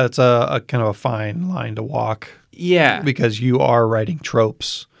 Yeah, it's a kind of a fine line to walk. Yeah. Because you are writing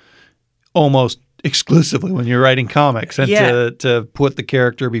tropes almost exclusively when you're writing comics. And to put the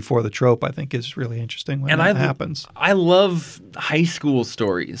character before the trope, I think, is really interesting when that happens. I love high school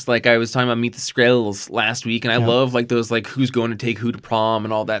stories. Like I was talking about Meet the Skrulls last week, and I love like those like who's going to take who to prom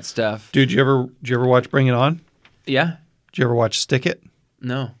and all that stuff. Dude, did you ever watch Bring It On? Yeah. Did you ever watch Stick It?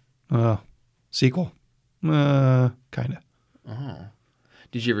 No. Sequel? Kind of. Oh.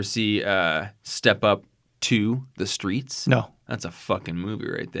 Did you ever see Step Up 2, The Streets? No. That's a fucking movie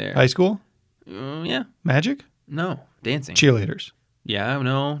right there. High school? Yeah. Magic? No. Dancing. Cheerleaders? Yeah,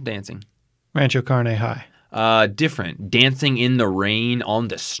 no. Dancing. Rancho Carne High? Different. Dancing in the rain on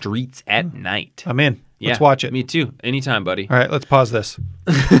the streets at night. I'm in. Yeah, let's watch it. Me too. Anytime, buddy. All right, let's pause this.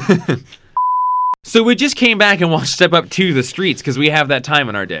 So we just came back and watched Step Up to the Streets because we have that time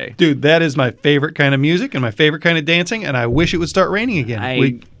in our day. Dude, that is my favorite kind of music and my favorite kind of dancing, and I wish it would start raining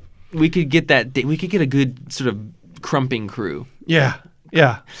again. We could get that. We could get a good sort of crumping crew. Yeah.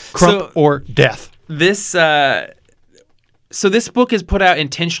 Crump or death. So this book is put out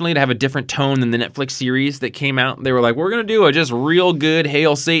intentionally to have a different tone than the Netflix series that came out. They were like, we're going to do a just real good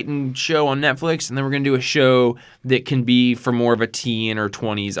Hail Satan show on Netflix, and then we're going to do a show that can be for more of a teen or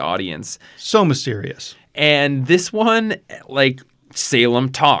 20s audience. So mysterious. And this one, like, Salem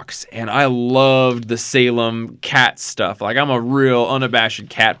talks, and I loved the Salem cat stuff. Like, I'm a real unabashed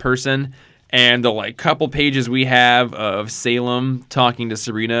cat person, and the, like, couple pages we have of Salem talking to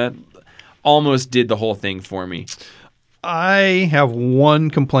Serena almost did the whole thing for me. I have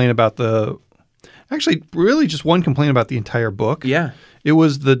one complaint about really just one complaint about the entire book. Yeah. It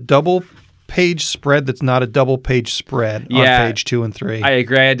was the double page spread that's not a double page spread on page 2 and 3. I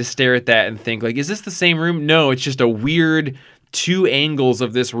agree. I had to stare at that and think, like, is this the same room? No, it's just a weird two angles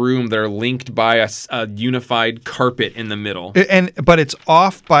of this room that are linked by a unified carpet in the middle. But it's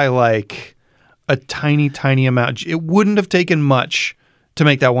off by like a tiny, tiny amount. It wouldn't have taken much to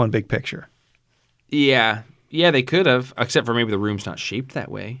make that one big picture. Yeah. Yeah, they could have, except for maybe the room's not shaped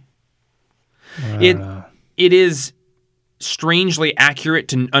that way. It is strangely accurate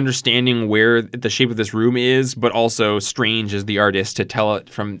to understanding where the shape of this room is, but also strange as the artist to tell it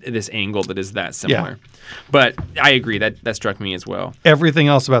from this angle that is that similar. Yeah. But I agree, that struck me as well. Everything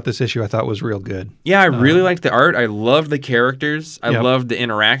else about this issue I thought was real good. Yeah, I really liked the art. I loved the characters. I loved the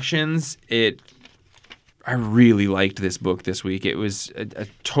interactions. I really liked this book this week. It was a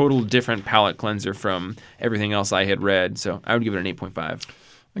total different palate cleanser from everything else I had read. So I would give it an 8.5.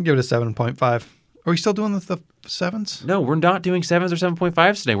 I'd give it a 7.5. Are we still doing the 7s? No, we're not doing 7s or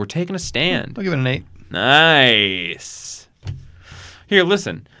 7.5s today. We're taking a stand. I'll give it an 8. Nice. Here,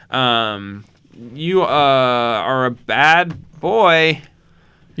 listen. You are a bad boy.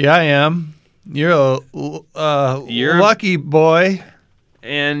 Yeah, I am. You're a lucky boy.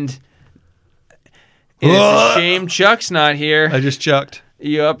 And it's a shame Chuck's not here. I just chucked.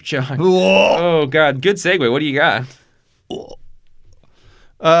 You up, Chuck? Oh, God. Good segue. What do you got?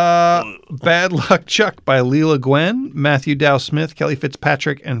 Bad Luck Chuck by Leela Gwen, Matthew Dow Smith, Kelly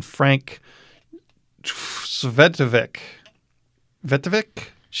Fitzpatrick, and Frank Svetovic.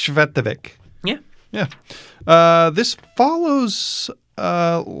 Svetovic. Yeah. Yeah. This follows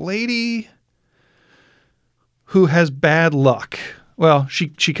a lady who has bad luck. Well, she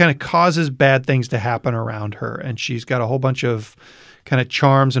kind of causes bad things to happen around her, and she's got a whole bunch of kind of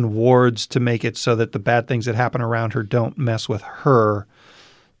charms and wards to make it so that the bad things that happen around her don't mess with her.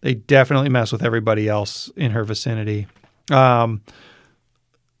 They definitely mess with everybody else in her vicinity.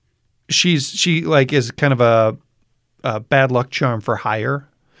 She is kind of a bad luck charm for hire,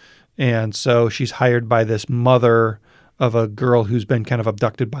 and so she's hired by this mother of a girl who's been kind of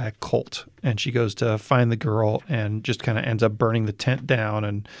abducted by a cult, and she goes to find the girl and just kind of ends up burning the tent down,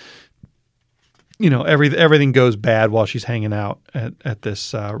 and everything goes bad while she's hanging out at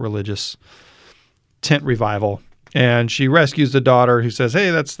this religious tent revival. And she rescues the daughter who says, "Hey,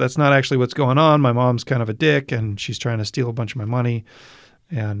 that's not actually what's going on. My mom's kind of a dick, and she's trying to steal a bunch of my money."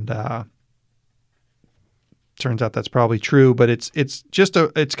 And turns out that's probably true, but it's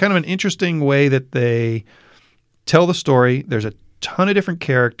kind of an interesting way that they tell the story. There's a ton of different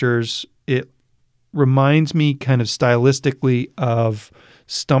characters. It reminds me kind of stylistically of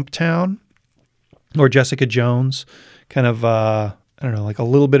Stumptown or Jessica Jones, kind of, I don't know, like a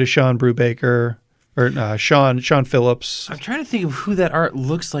little bit of Sean Brubaker, or Sean Phillips. I'm trying to think of who that art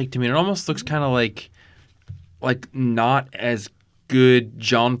looks like to me. It almost looks kind of like not as good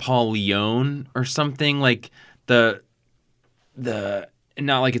Jean Paul Leon or something, like the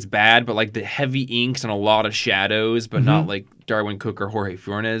not like it's bad, but like the heavy inks and a lot of shadows, but not like Darwin Cook or Jorge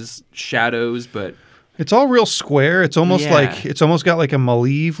Fornes shadows, but It's all real square. It's almost Yeah. like it's almost got like a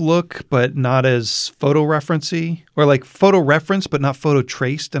Malieve look, but not as photo referencey, or like photo reference but not photo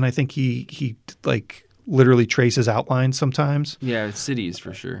traced. And I think he like literally traces outlines sometimes. yeah, it's cities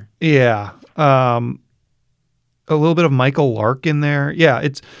for sure. Yeah, a little bit of Michael Lark in there. Yeah,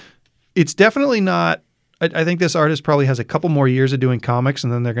 it's definitely not. I think this artist probably has a couple more years of doing comics,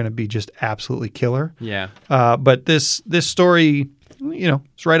 and then they're going to be just absolutely killer. Yeah. But this story,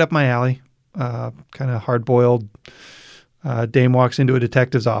 it's right up my alley. Kind of hard-boiled. Dame walks into a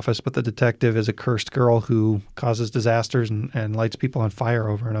detective's office, but the detective is a cursed girl who causes disasters and lights people on fire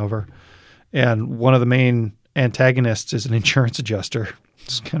over and over. And one of the main antagonists is an insurance adjuster.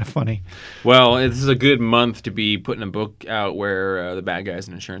 It's kind of funny. Well, this is a good month to be putting a book out where the bad guy's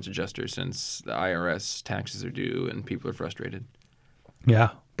an insurance adjuster, since the IRS taxes are due and people are frustrated. Yeah,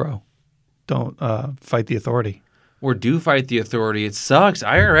 bro. Don't fight the authority. Or do fight the authority. It sucks.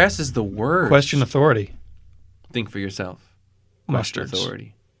 IRS is the worst. Question authority. Think for yourself. Question Mustards.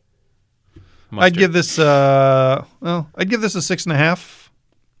 authority. I'd give this. I'd give this a 6.5.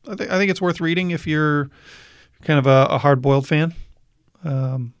 I think it's worth reading if you're kind of a hard-boiled fan.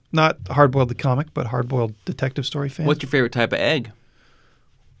 Not hard-boiled the comic, but hard-boiled detective story fan. What's your favorite type of egg?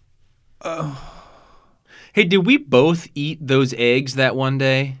 Hey, did we both eat those eggs that one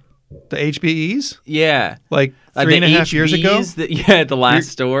day? The HBEs? Yeah. Like 3.5 years ago? At the last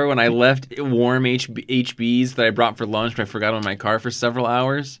store when I left warm HBs that I brought for lunch, but I forgot on my car for several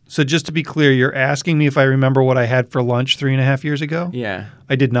hours. So just to be clear, you're asking me if I remember what I had for lunch 3.5 years ago? Yeah.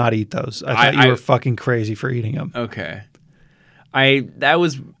 I did not eat those. I thought you were fucking crazy for eating them. Okay. That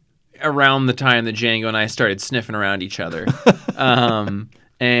was around the time that Django and I started sniffing around each other.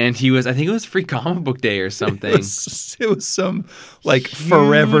 And I think it was Free Comic Book Day or something. It was some like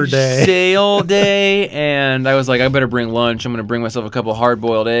forever day. Sale day. And I was like, I better bring lunch. I'm going to bring myself a couple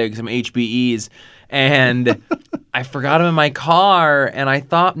hard-boiled eggs, some HBEs. And I forgot them in my car. And I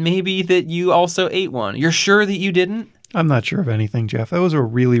thought maybe that you also ate one. You're sure that you didn't? I'm not sure of anything, Jeff. That was a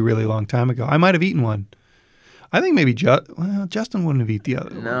really, really long time ago. I might have eaten one. I think maybe Justin wouldn't have eaten the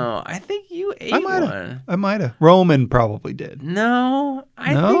other one. No, I think you ate one. I might have. Roman probably did. No,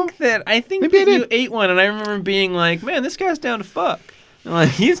 I think Maybe I that did. you ate one, and I remember being like, "Man, this guy's down to fuck." Like,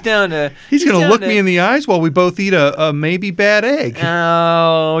 he's down to. He's going to down look me in the eyes while we both eat a maybe bad egg.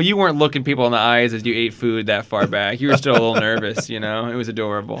 Oh, you weren't looking people in the eyes as you ate food that far back. You were still a little nervous, It was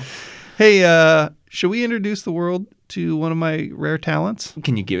adorable. Hey, should we introduce the world to one of my rare talents?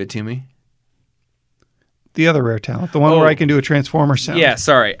 Can you give it to me? The other rare talent, the one where I can do a Transformer sound. Yeah,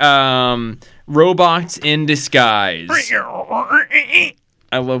 sorry. Robots in disguise.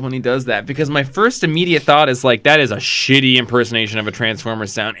 I love when he does that, because my first immediate thought is like, that is a shitty impersonation of a Transformer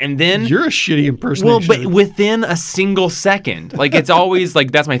sound. And then You're a shitty impersonation. well, but within a single second, like it's always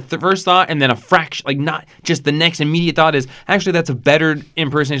like that's my first thought, and then a fraction, like not just the next immediate thought is actually that's a better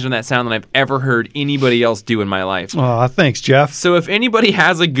impersonation of that sound than I've ever heard anybody else do in my life. Aw, thanks, Jeff. So if anybody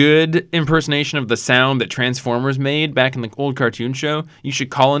has a good impersonation of the sound that Transformers made back in the old cartoon show, you should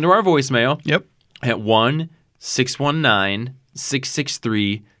call into our voicemail Yep. at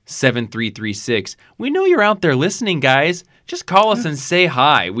 1-619-663-7336. We know you're out there listening, guys. Just call us and say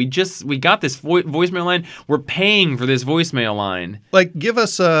hi. We got this voicemail line. We're paying for this voicemail line. Like, give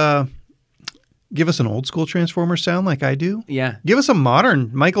us an old school Transformer sound like I do. Yeah. Give us a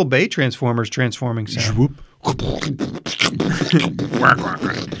modern Michael Bay Transformers transforming sound.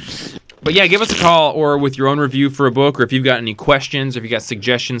 But yeah, give us a call, or with your own review for a book, or if you've got any questions, or if you've got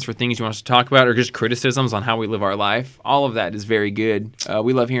suggestions for things you want us to talk about, or just criticisms on how we live our life. All of that is very good.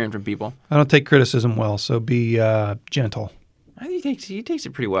 We love hearing from people. I don't take criticism well, so be gentle. I think he takes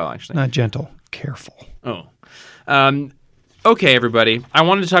it pretty well, actually. Not gentle, careful. Oh. Okay, everybody. I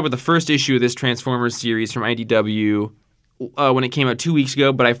wanted to talk about the first issue of this Transformers series from IDW when it came out 2 weeks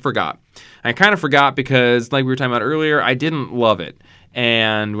ago, but I forgot. I kind of forgot because, like we were talking about earlier, I didn't love it.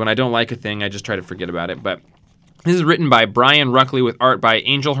 And when I don't like a thing, I just try to forget about it. But this is written by Brian Ruckley with art by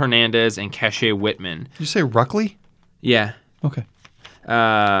Angel Hernandez and Cache Whitman. Did you say Ruckley? Yeah. Okay.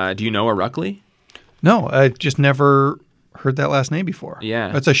 Do you know a Ruckley? No, I just never heard that last name before.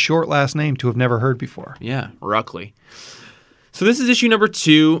 Yeah. That's a short last name to have never heard before. Yeah, Ruckley. So this is issue number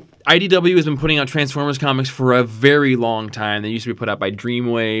 2. IDW has been putting out Transformers comics for a very long time. They used to be put out by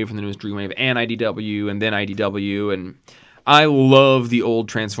Dreamwave, and then it was Dreamwave and IDW, and then IDW. And I love the old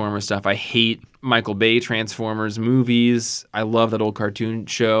Transformers stuff. I hate Michael Bay Transformers movies. I love that old cartoon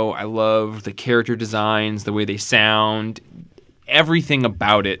show. I love the character designs, the way they sound, everything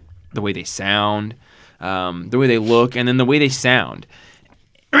about it, the way they sound, the way they look, and then the way they sound.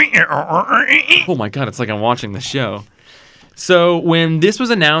 Oh my God, it's like I'm watching the show. So when this was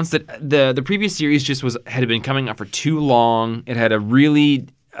announced that the previous series just had been coming out for too long, it had a really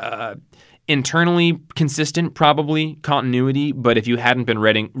internally consistent, probably, continuity, but if you hadn't been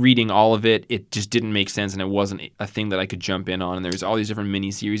reading all of it, it just didn't make sense, and it wasn't a thing that I could jump in on, and there's all these different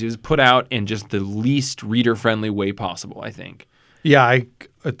miniseries. It was put out in just the least reader-friendly way possible, I think. Yeah,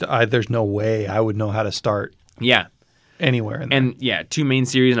 there's no way I would know how to start Yeah. anywhere in there. And, yeah, 2 main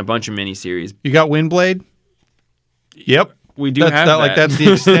series and a bunch of miniseries. You got Windblade? Yep. We do have that. Like, that's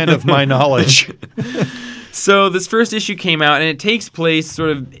the extent of my knowledge. So this first issue came out, and it takes place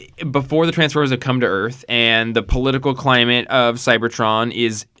sort of before the Transformers have come to Earth, and the political climate of Cybertron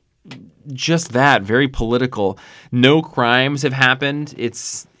is just that, very political. No crimes have happened.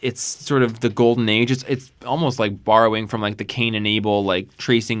 It's sort of the golden age. It's almost like borrowing from like the Cain and Abel, like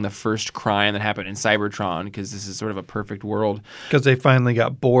tracing the first crime that happened in Cybertron, because this is sort of a perfect world. Because they finally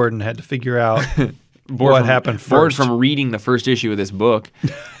got bored and had to figure out what happened first. Bored from reading the first issue of this book.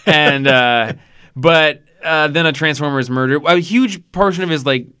 And but then a Transformer is murdered. A huge portion of his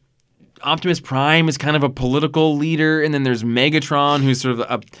like Optimus Prime is kind of a political leader, and then there's Megatron, who's sort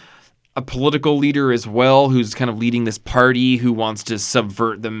of a political leader as well, who's kind of leading this party who wants to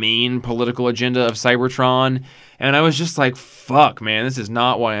subvert the main political agenda of Cybertron. And I was just like, fuck, man, this is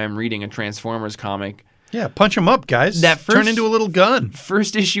not why I'm reading a Transformers comic. Yeah, punch him up, guys. Turn into a little gun.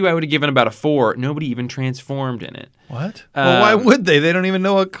 First issue, I would have given about a 4. Nobody even transformed in it. What? Well, why would they? They don't even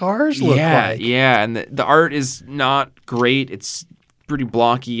know what cars look like. Yeah, and the art is not great. It's pretty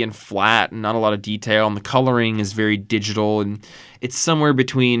blocky and flat and not a lot of detail, and the coloring is very digital, and it's somewhere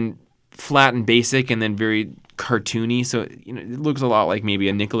between flat and basic and then very cartoony. So, it looks a lot like maybe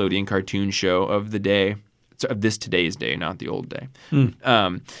a Nickelodeon cartoon show of the day, of this today's day, not the old day.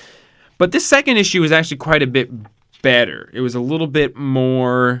 But this second issue was actually quite a bit better. It was a little bit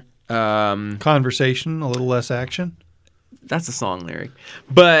more conversation, a little less action. That's a song lyric.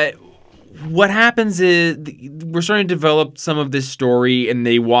 But what happens is we're starting to develop some of this story, and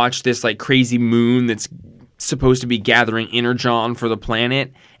they watch this like crazy moon that's supposed to be gathering energon for the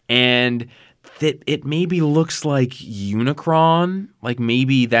planet, and that it maybe looks like Unicron. Like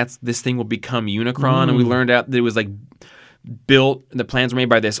maybe this thing will become Unicron. And we learned out that it was like built, the plans were made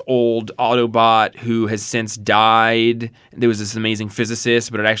by this old Autobot who has since died. There was this amazing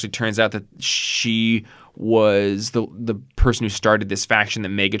physicist, but it actually turns out that she was the person who started this faction that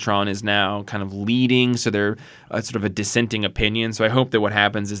Megatron is now kind of leading. So they're sort of a dissenting opinion. So I hope that what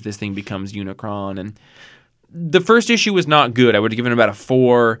happens is this thing becomes Unicron. And the first issue was not good. I would have given it about a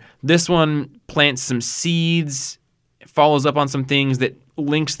 4. This one plants some seeds, follows up on some things that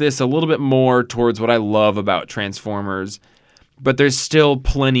links this a little bit more towards what I love about Transformers. But there's still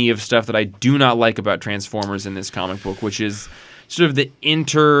plenty of stuff that I do not like about Transformers in this comic book, which is sort of the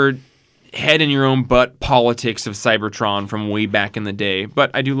head-in-your-own-butt politics of Cybertron from way back in the day.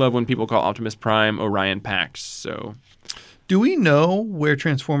 But I do love when people call Optimus Prime Orion Pax. So, do we know where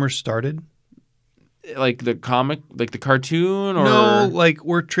Transformers started? Like the comic, like the cartoon, or no? Like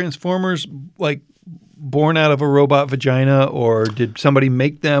were Transformers like born out of a robot vagina, or did somebody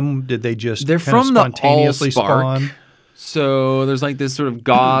make them? Did they just they're from spontaneously the Allspark spawn? So there's like this sort of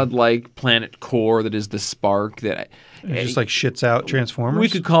god-like planet core that is the spark that it just like shits out Transformers. We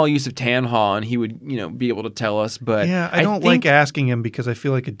could call Yusuf Tanha, and he would be able to tell us. But yeah, I don't like asking him because I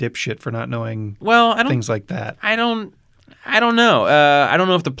feel like a dipshit for not knowing things like that. I don't know. I don't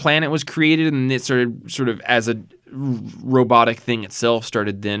know if the planet was created and it sort of as a robotic thing itself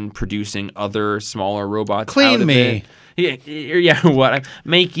started then producing other smaller robots. Clean me. Yeah. What? I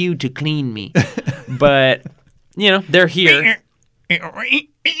make you to clean me. But they're here.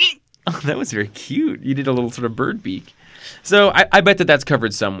 Oh, that was very cute. You did a little sort of bird beak. So I bet that's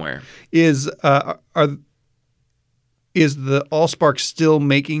covered somewhere. Is the Allspark still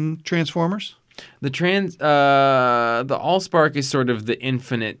making Transformers? The Allspark is sort of the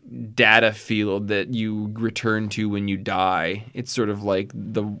infinite data field that you return to when you die. It's sort of like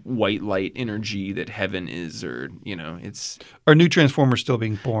the white light energy that heaven is, or it's. Are new Transformers still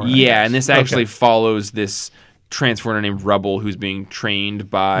being born? Yeah, and this actually follows this Transformer named Rubble, who's being trained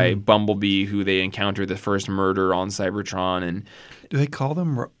by Bumblebee, who they encounter the first murder on Cybertron. And do they call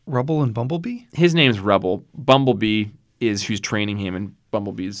them Rubble and Bumblebee? His name's Rubble. Bumblebee is who's training him, and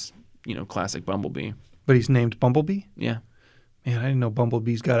Bumblebee's classic Bumblebee. But he's named Bumblebee? Yeah. Man, I didn't know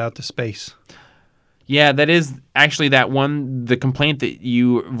Bumblebees got out to space. Yeah, that is actually that one. The complaint that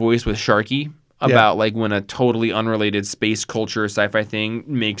you voiced with Sharky about like when a totally unrelated space culture sci-fi thing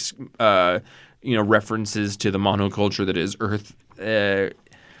makes references to the monoculture that is Earth.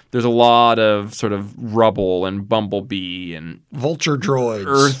 There's a lot of sort of rubble and bumblebee and vulture droids,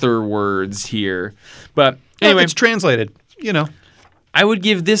 earther words here. But anyway, it's translated. I would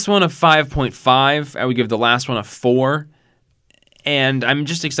give this one a 5.5. I would give the last one a 4. And I'm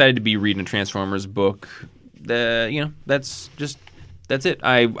just excited to be reading a Transformers book. That's it.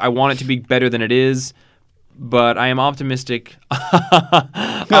 I want it to be better than it is, but I am optimistic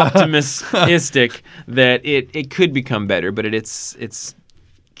that it could become better, but it's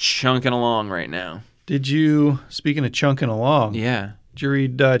chunking along right now. Speaking of chunking along, yeah. Did you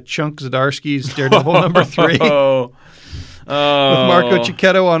read Chunk Zdarsky's Daredevil number 3? With Marco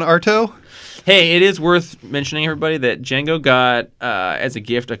Cicchetto on Arto? Hey, it is worth mentioning, everybody, that Django got, as a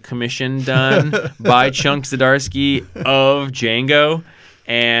gift, a commission done by Chunk Zdarsky of Django.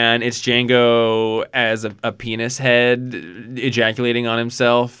 And it's Django as a penis head ejaculating on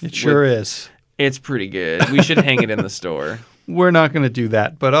himself. It sure is. It's pretty good. We should hang it in the store. We're not going to do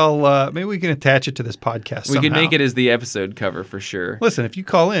that, but maybe we can attach it to this podcast somehow. We could make it as the episode cover for sure. Listen, if you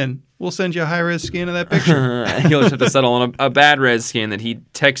call in, we'll send you a high-res scan of that picture. You'll just have to settle on a bad res scan that he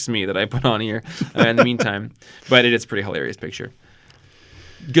texts me that I put on here in the meantime. But it is a pretty hilarious picture.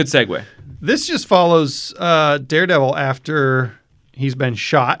 Good segue. This just follows Daredevil after he's been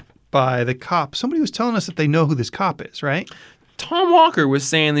shot by the cop. Somebody was telling us that they know who this cop is, right? Tom Walker was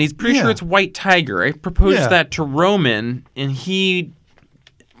saying that he's pretty sure it's White Tiger. I proposed that to Roman, and he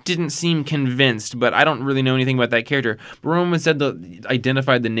didn't seem convinced, but I don't really know anything about that character. But Roman said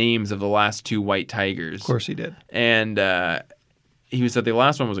identified the names of the last 2 White Tigers. Of course he did. And he said the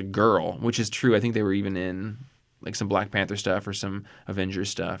last one was a girl, which is true. I think they were even in like some Black Panther stuff or some Avengers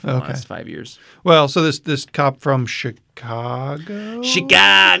stuff in the last 5 years. Well, so this cop from Chicago?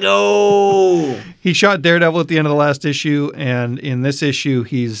 He shot Daredevil at the end of the last issue, and in this issue,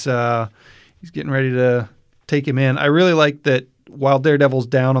 he's getting ready to take him in. I really like that while Daredevil's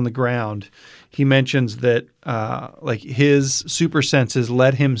down on the ground, he mentions that like his super senses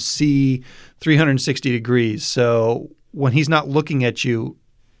let him see 360 degrees. So when he's not looking at you,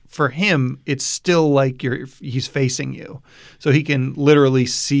 for him, it's still like he's facing you. So he can literally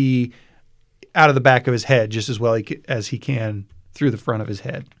see out of the back of his head just as well as he can through the front of his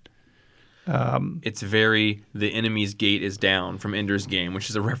head. It's very The Enemy's Gate is Down from Ender's Game, which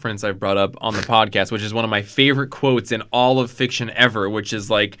is a reference I've brought up on the podcast, which is one of my favorite quotes in all of fiction ever, which is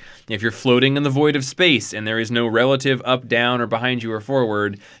like, if you're floating in the void of space and there is no relative up, down, or behind you or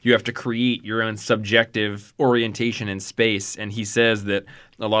forward, you have to create your own subjective orientation in space. And he says that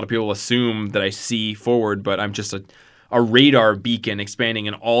a lot of people assume that I see forward, but I'm just a radar beacon expanding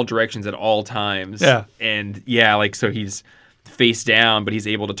in all directions at all times. Yeah. And so he's face down, but he's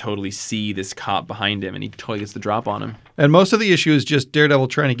able to totally see this cop behind him, and he totally gets the drop on him. And most of the issue is just Daredevil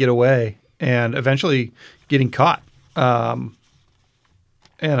trying to get away and eventually getting caught. And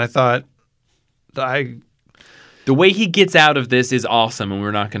I thought the way he gets out of this is awesome, and we're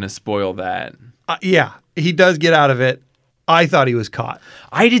not going to spoil that. Yeah, he does get out of it. I thought he was caught.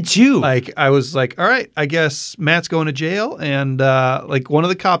 I did too. I was like, all right, I guess Matt's going to jail. And one of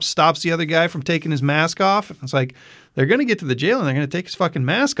the cops stops the other guy from taking his mask off. And it's like, they're going to get to the jail and they're going to take his fucking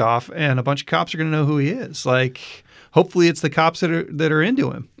mask off, and a bunch of cops are going to know who he is. Like, hopefully it's the cops that are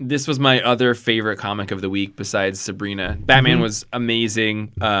into him. This was my other favorite comic of the week besides Sabrina. Batman was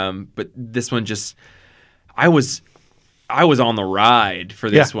amazing, but this one just, I was on the ride for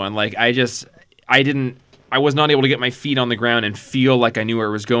this one. Like, I was not able to get my feet on the ground and feel like I knew where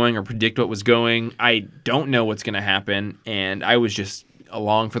it was going or predict what was going. I don't know what's going to happen, and I was just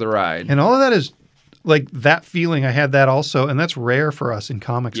along for the ride. And all of that is, like, that feeling, I had that also, and that's rare for us in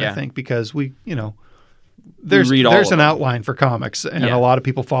comics, I think, because there's an outline for comics, and a lot of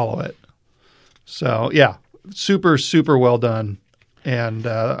people follow it. So, yeah, super, super well done. And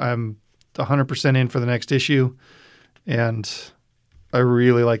I'm 100% in for the next issue, and I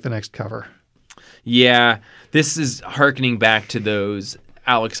really like the next cover. Yeah, this is hearkening back to those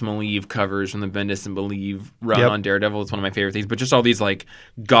Alex Maleev covers from the Bendis and Believe run on Daredevil. It's one of my favorite things. But just all these like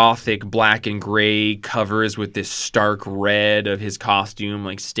gothic black and gray covers with this stark red of his costume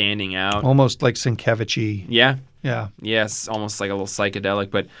like standing out. Almost like Sienkiewicz-y. Yeah. Yeah. Yes, almost like a little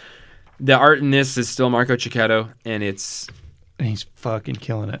psychedelic. But the art in this is still Marco Cicchetto, and he's fucking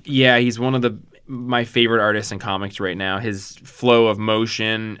killing it. Yeah, he's one of my favorite artists in comics right now. His flow of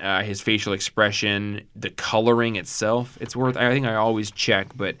motion, his facial expression, the coloring itself. I think I always check,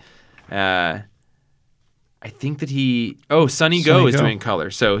 but I think that Sonny Go is doing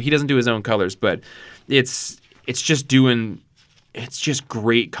color. So he doesn't do his own colors, but it's just doing it's just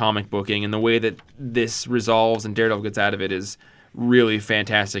great comic booking, and the way that this resolves and Daredevil gets out of it is really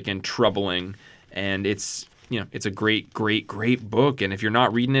fantastic and troubling. And it's a great book. And if you're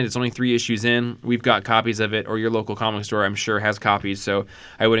not reading it, it's only 3 issues in. We've got copies of it, or your local comic store, I'm sure, has copies. So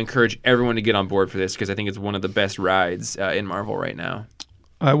I would encourage everyone to get on board for this because I think it's one of the best rides in Marvel right now.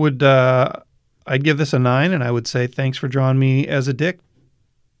 I would, I'd give this a 9, and I would say thanks for drawing me as a dick.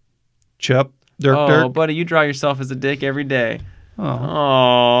 Chup, Dirk. Oh, buddy, you draw yourself as a dick every day.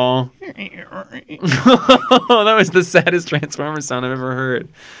 Oh. That was the saddest Transformers sound I've ever heard.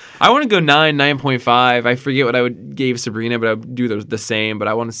 I want to go 9.5. I forget what I gave Sabrina, but I would do the same. But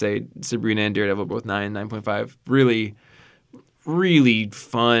I want to say Sabrina and Daredevil both 9.5. Really, really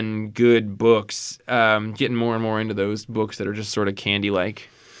fun, good books. Getting more and more into those books that are just sort of candy-like.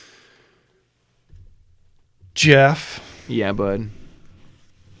 Jeff. Yeah, bud.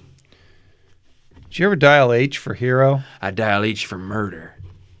 Did you ever dial H for hero? I dial H for murder.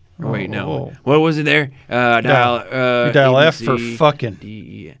 Oh, Wait, no. What was it there? You dial F for fucking.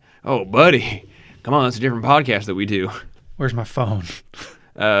 D-E. Oh, buddy. Come on, that's a different podcast that we do. Where's my phone?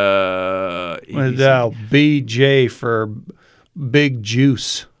 I'm going to dial BJ for big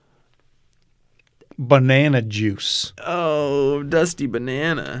juice. Banana juice. Oh, Dusty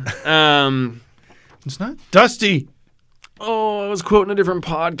Banana. It's not Dusty. Oh, I was quoting a different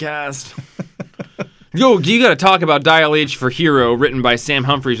podcast. Yo, you got to talk about Dial H for Hero, written by Sam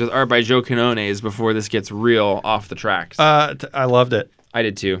Humphries with art by Joe Quinones before this gets real off the tracks. I loved it. I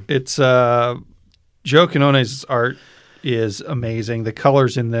did too. It's Joe Quinones' art is amazing. The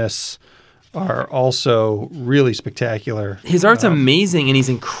colors in this are also really spectacular. His art's amazing, and he's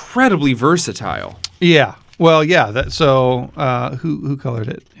incredibly versatile. Yeah. Well, yeah. Who colored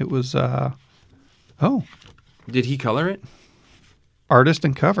it? It was. Did he color it? Artist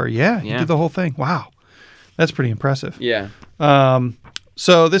and cover. Yeah. He did the whole thing. Wow. That's pretty impressive. Yeah.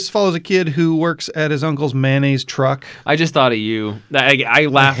 So this follows a kid who works at his uncle's mayonnaise truck. I just thought of you. I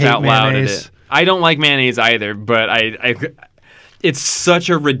laughed out loud at it. I don't like mayonnaise either, but it's such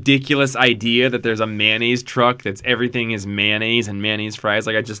a ridiculous idea that there's a mayonnaise truck that's everything is mayonnaise and mayonnaise fries.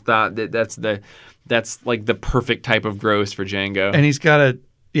 Like I just thought that's like the perfect type of gross for Django. And he's got to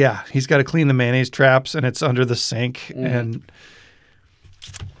clean the mayonnaise traps, and it's under the sink. And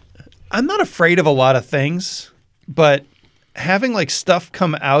I'm not afraid of a lot of things, but having like stuff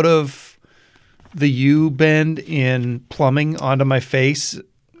come out of the U-bend in plumbing onto my face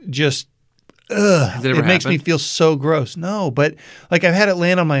just it makes me feel so gross. No, but like I've had it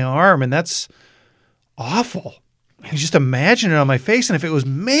land on my arm, and that's awful. I just imagine it on my face, and if it was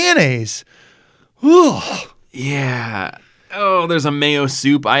mayonnaise, ugh. Yeah. Oh, there's a mayo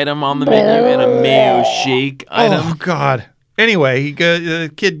soup item on the menu and a mayo shake item. Oh God. Anyway,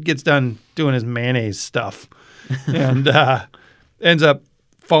 the kid gets done doing his mayonnaise stuff, and ends up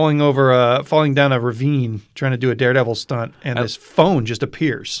falling down a ravine trying to do a Daredevil stunt, and this phone just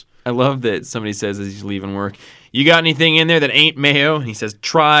appears. I love that somebody says as he's leaving work, "You got anything in there that ain't mayo?" And he says,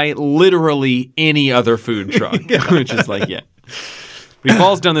 "Try literally any other food truck," which is like, yeah. But he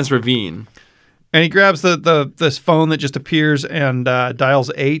falls down this ravine. And he grabs this phone that just appears and dials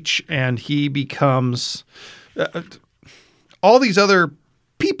H, and he becomes all these other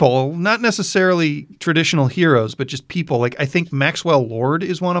people, not necessarily traditional heroes, but just people. Like I think Maxwell Lord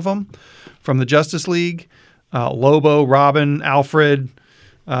is one of them from the Justice League. Lobo, Robin, Alfred,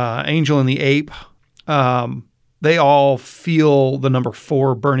 Angel and the Ape. They all feel the number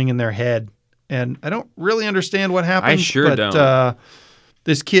 4 burning in their head. And I don't really understand what happens. I sure don't.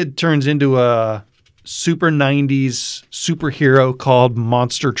 This kid turns into a super 90s superhero called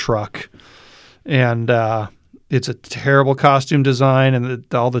Monster Truck. And it's a terrible costume design, and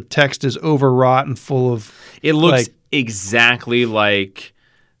all the text is overwrought and full of... It looks exactly like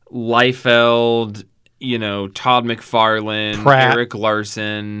Liefeld, Todd McFarlane, Pratt. Eric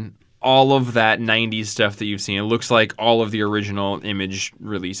Larson, all of that 90s stuff that you've seen. It looks like all of the original Image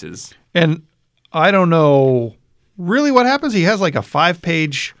releases. And I don't know really what happens. He has like a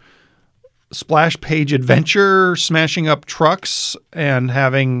 5-page splash page adventure smashing up trucks and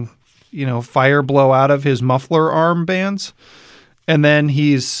having, fire blow out of his muffler armbands. And then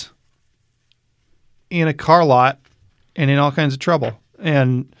he's in a car lot and in all kinds of trouble.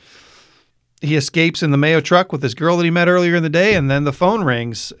 And he escapes in the Mayo truck with this girl that he met earlier in the day, and then the phone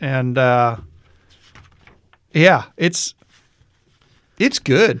rings. And it's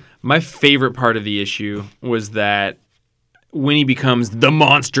good. My favorite part of the issue was that when he becomes the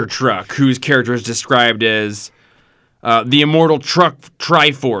Monster Truck, whose character is described as the immortal truck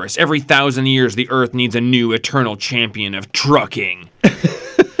Triforce. Every 1,000 years, the Earth needs a new eternal champion of trucking.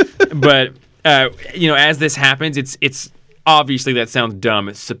 But as this happens, it's obviously that sounds dumb.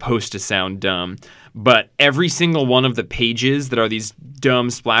 It's supposed to sound dumb. But every single one of the pages that are these dumb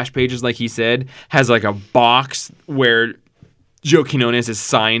splash pages, like he said, has like a box where Joe Quinones has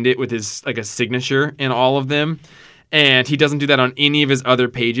signed it with his like a signature in all of them. And he doesn't do that on any of his other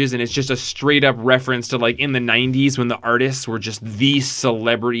pages. And it's just a straight up reference to like in the 90s when the artists were just the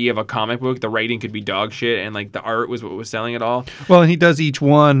celebrity of a comic book. The writing could be dog shit and like the art was what was selling it all. Well, and he does each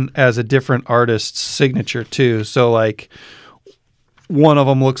one as a different artist's signature too. So like one of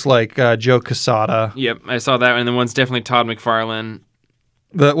them looks like Joe Quesada. Yep, I saw that one. And the one's definitely Todd McFarlane.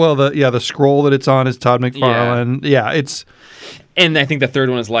 The scroll that it's on is Todd McFarlane. Yeah, it's... And I think the third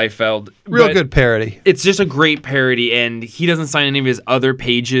one is Liefeld. Real good parody. It's just a great parody, and he doesn't sign any of his other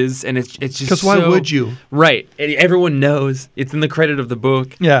pages, and it's just because why would you? Right. And everyone knows. It's in the credit of the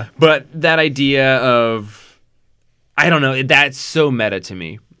book. Yeah. But that idea of, I don't know, that's so meta to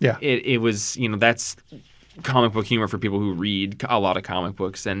me. Yeah. It was, that's comic book humor for people who read a lot of comic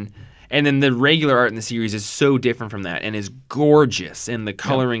books, and then the regular art in the series is so different from that and is gorgeous, and the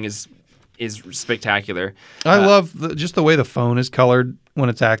coloring is spectacular. I love just the way the phone is colored when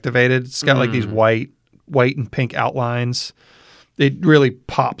it's activated. It's got like these white and pink outlines. It really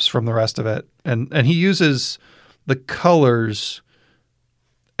pops from the rest of it. And he uses the colors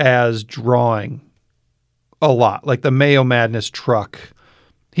as drawing a lot. Like the Mayo Madness truck.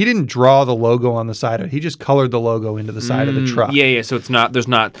 He didn't draw the logo on the side of it. He just colored the logo into the side of the truck. Yeah. So there's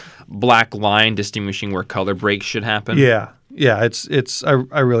not black line distinguishing where color breaks should happen. Yeah. It's I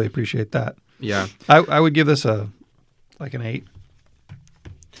really appreciate that. Yeah. I would give this an 8.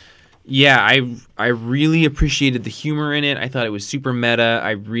 Yeah, I really appreciated the humor in it. I thought it was super meta.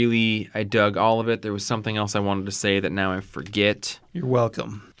 I dug all of it. There was something else I wanted to say that now I forget. You're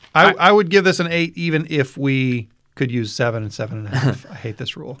welcome. I would give this an 8 even if we could use 7 and 7.5. I hate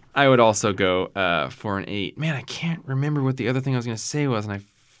this rule. I would also go for an 8. Man, I can't remember what the other thing I was going to say was, and I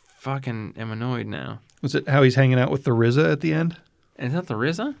fucking am annoyed now. Was it how he's hanging out with the RZA at the end? Is that the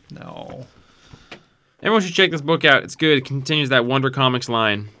RZA? No. Everyone should check this book out. It's good. It continues that Wonder Comics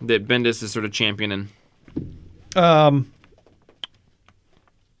line that Bendis is sort of championing.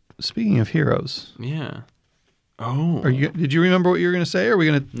 Speaking of heroes. Yeah. Oh. Did you remember what you were going to say? Or are we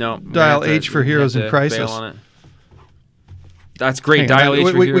going to dial H for Heroes in Crisis? Bail on it. That's great. Dial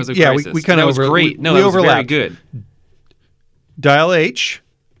H for Heroes in Crisis. Yeah, we kind of was great. We that was overlapped. Very good. Dial H.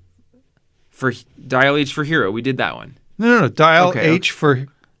 Dial H for Hero. We did that one. No. Dial H for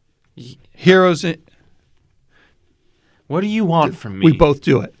Heroes in... What do you want from me? We both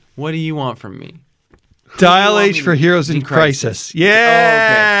do it. What do you want from me? Dial H for Heroes in Crisis. Yeah.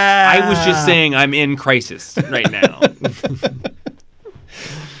 Oh, okay. I was just saying I'm in crisis right now.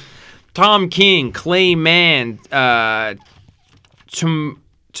 Tom King, Clay Mann,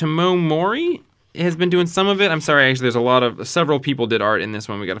 Tomomori has been doing some of it. I'm sorry, actually, several people did art in this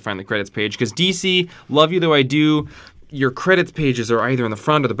one. We got to find the credits page because DC, love you though I do. Your credits pages are either in the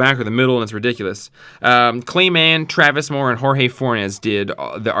front or the back or the middle, and it's ridiculous. Clay Mann, Travis Moore, and Jorge Fornes did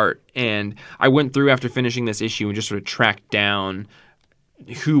the art. And I went through after finishing this issue and just sort of tracked down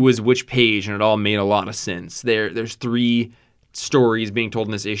who was which page, and it all made a lot of sense. There's 3 stories being told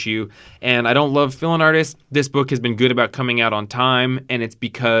in this issue, and I don't love fill-in artists. This book has been good about coming out on time, and it's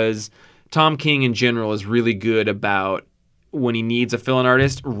because Tom King in general is really good about, when he needs a fill-in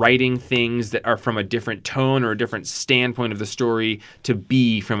artist, writing things that are from a different tone or a different standpoint of the story to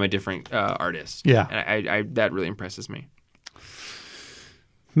be from a different artist. Yeah. And I that really impresses me.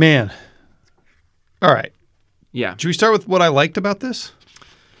 Man. All right. Yeah. Should we start with what I liked about this?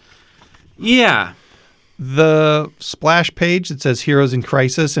 Yeah. The splash page that says Heroes in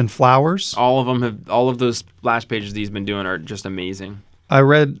Crisis and flowers. All of those splash pages that he's been doing are just amazing. I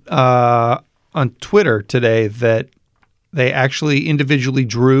read on Twitter today that they actually individually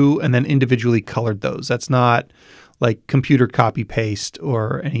drew and then individually colored those. That's not like computer copy paste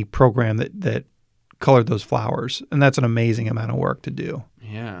or any program that colored those flowers. And that's an amazing amount of work to do.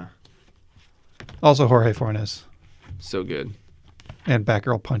 Yeah. Also Jorge Fornes. So good. And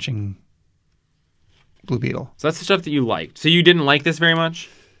Batgirl punching Blue Beetle. So that's the stuff that you liked. So you didn't like this very much?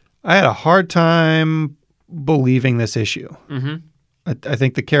 I had a hard time believing this issue. Mm-hmm. I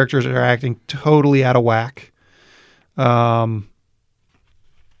think the characters are acting totally out of whack.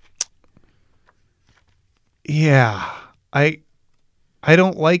 Yeah, I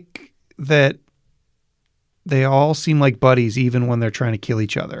don't like that they all seem like buddies even when they're trying to kill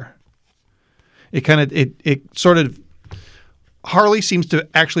each other. It sort of, Harley seems to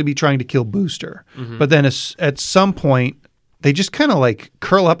actually be trying to kill Booster, but then at some point they just kind of like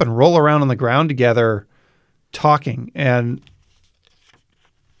curl up and roll around on the ground together talking, and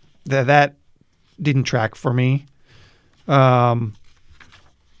that didn't track for me. I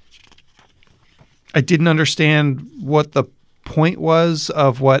didn't understand what the point was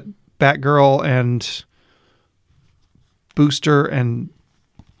of what Batgirl and Booster and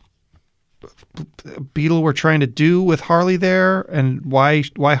Beetle were trying to do with Harley there, and why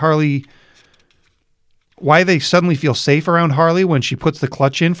they suddenly feel safe around Harley when she puts the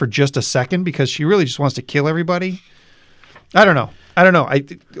clutch in for just a second, because she really just wants to kill everybody. I don't know.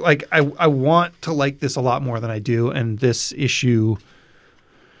 I want to like this a lot more than I do, and this issue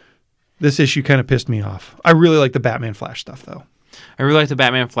kind of pissed me off. I really like the Batman Flash stuff, though. I really like the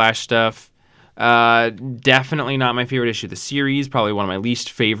Batman Flash stuff. Definitely not my favorite issue of the series. Probably one of my least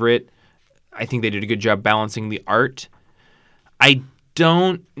favorite. I think they did a good job balancing the art. I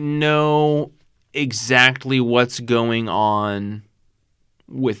don't know exactly what's going on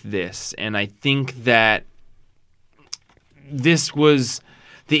with this, and I think that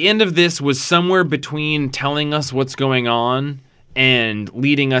the end of this was somewhere between telling us what's going on and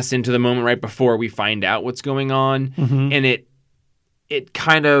leading us into the moment right before we find out what's going on. Mm-hmm. And it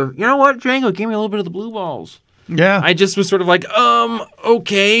kind of, you know what, Django gave me a little bit of the blue balls. Yeah. I just was sort of like,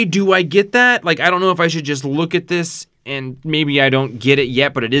 okay, do I get that? Like, I don't know if I should just look at this and maybe I don't get it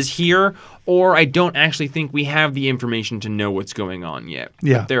yet, but it is here, or I don't actually think we have the information to know what's going on yet.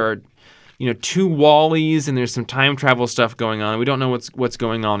 Yeah. But there are, two Wallies, and there's some time travel stuff going on. We don't know what's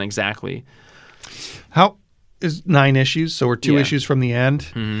going on exactly. How is 9 issues? So we're 2 issues from the end.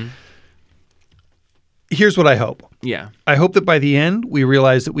 Mm-hmm. Here's what I hope. Yeah. I hope that by the end we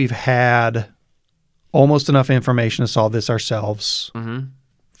realize that we've had almost enough information to solve this ourselves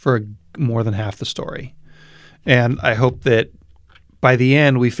for more than half the story. And I hope that by the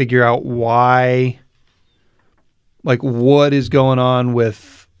end we figure out why, like, what is going on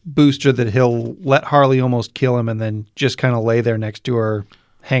with Booster that he'll let Harley almost kill him and then just kind of lay there next to her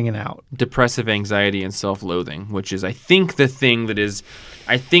hanging out. Depressive anxiety and self-loathing, which is, I think, the thing that is,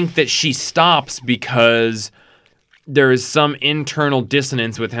 I think that she stops because there is some internal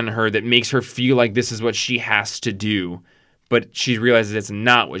dissonance within her that makes her feel like this is what she has to do, but she realizes it's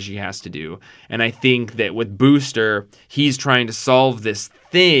not what she has to do. And I think that with Booster, he's trying to solve this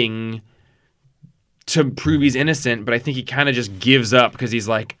thing to prove he's innocent, but I think he kind of just gives up because he's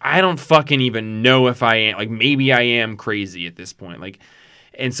like, I don't fucking even know if I am, like, maybe I am crazy at this point. Like,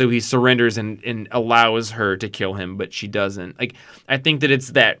 and so he surrenders and allows her to kill him, but she doesn't. Like, I think that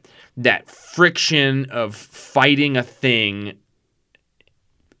it's that friction of fighting a thing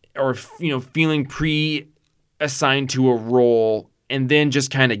or, feeling pre-assigned to a role and then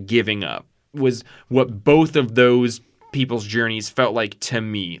just kind of giving up was what both of those people's journeys felt like to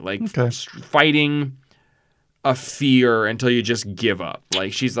me. Like, fighting a fear until you just give up.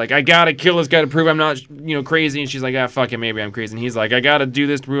 Like, she's like, I gotta kill this guy to prove I'm not, crazy. And she's like, fuck it, maybe I'm crazy. And he's like, I gotta do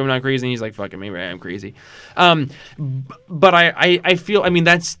this to prove I'm not crazy. And he's like, fuck it, maybe I am crazy. But I feel,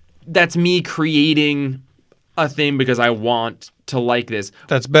 that's me creating a thing because I want to like this.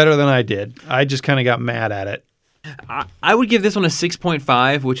 That's better than I did. I just kind of got mad at it. I would give this one a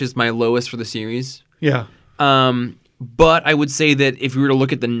 6.5, which is my lowest for the series. Yeah. But I would say that if we were to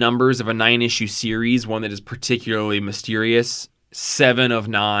look at the numbers of a 9-issue series, one that is particularly mysterious, 7 of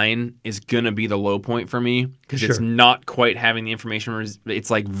 9 is going to be the low point for me because it's not quite having the information. It's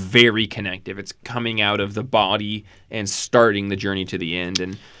like very connective. It's coming out of the body and starting the journey to the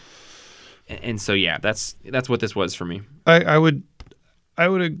end. And so, yeah, that's what this was for me. I would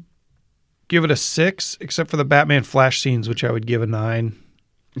give it a 6, except for the Batman Flash scenes, which I would give a 9.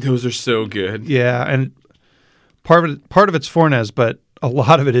 Those are so good. Yeah, and part of it's Fornes, but a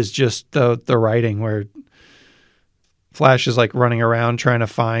lot of it is just the writing where Flash is like running around trying to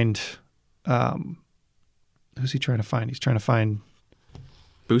find who's he trying to find? He's trying to find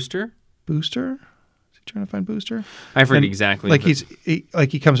Booster? Is he trying to find Booster? I forget exactly. Like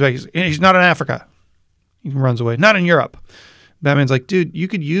he comes back, he's not in Africa. He runs away. Not in Europe. Batman's like, dude, you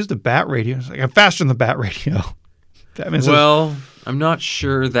could use the bat radio. It's like, I'm faster than the bat radio. Batman says, I'm not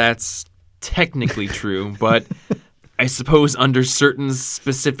sure that's technically true, but I suppose under certain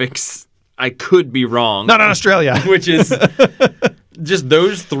specifics, I could be wrong. Not in Australia. Which is just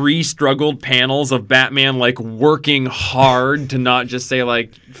those 3 struggled panels of Batman, like, working hard to not just say,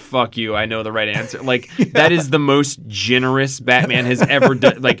 like, fuck you, I know the right answer. Like, that is the most generous Batman has ever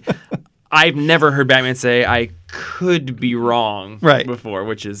done. Like, I've never heard Batman say, I could be wrong before,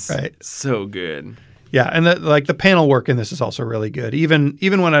 which is so good. Yeah, and the panel work in this is also really good. Even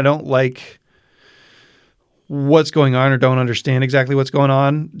when I don't like what's going on or don't understand exactly what's going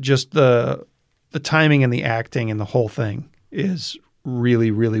on, just the timing and the acting and the whole thing is really,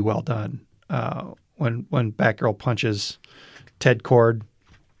 really well done. When Batgirl punches Ted Kord,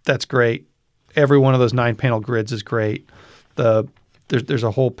 that's great. every one of those 9-panel grids is great. There's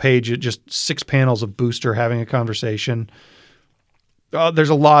a whole page, just 6 panels of Booster having a conversation. There's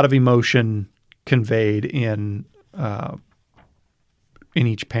a lot of emotion conveyed in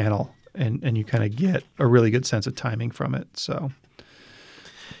each panel, and you kind of get a really good sense of timing from it. So,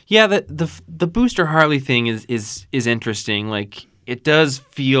 yeah, the Booster Harley thing is interesting. Like, it does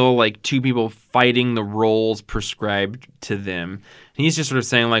feel like two people fighting the roles prescribed to them. And he's just sort of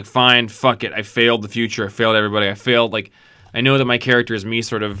saying, like, fine, fuck it, I failed the future, I failed everybody, I failed, like, I know that my character is me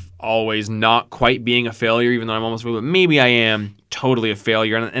sort of always not quite being a failure, even though I'm almost, but maybe I am totally a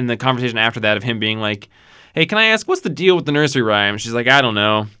failure. And the conversation after that of him being like, hey, can I ask, what's the deal with the nursery rhyme? She's like, I don't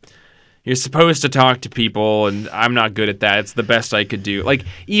know. You're supposed to talk to people, and I'm not good at that. It's the best I could do. Like,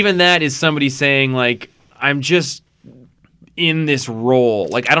 even that is somebody saying, like, I'm just in this role.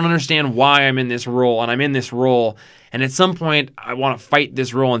 Like, I don't understand why I'm in this role, and I'm in this role. And at some point, I want to fight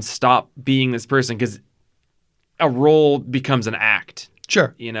this role and stop being this person, because a role becomes an act.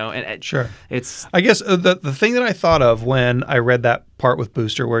 Sure. You know? And sure. It's... I guess the thing that I thought of when I read that part with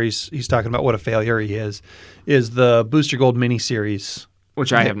Booster where he's talking about what a failure he is the Booster Gold miniseries.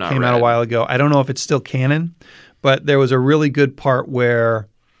 Which I have not read. Came out a while ago. I don't know if it's still canon, but there was a really good part where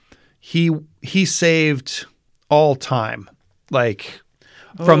he saved all time, like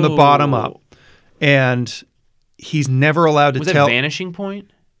from the bottom up, and he's never allowed to tell. Was that Vanishing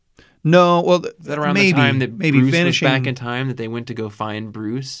Point? No, well, is that around maybe, the time that maybe Bruce Vanishing was back in time, that they went to go find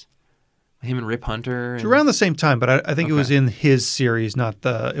Bruce? Him and Rip Hunter? It's around the same time, but I think it was in his series,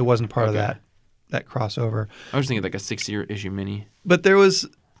 it wasn't part of that crossover. I was thinking like a 6-year issue mini. But there was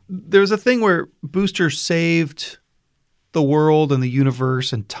a thing where Booster saved the world and the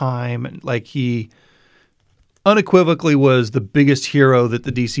universe and time, and like he unequivocally was the biggest hero that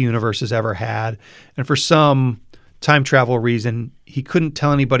the DC universe has ever had. And for some time travel reason, he couldn't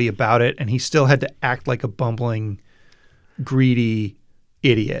tell anybody about it, and he still had to act like a bumbling, greedy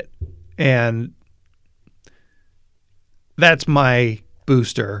idiot. And that's my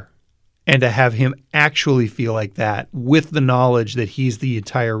Booster. And to have him actually feel like that with the knowledge that he's the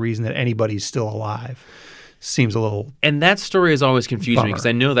entire reason that anybody's still alive seems a little... And that story has always confused me, bummer. because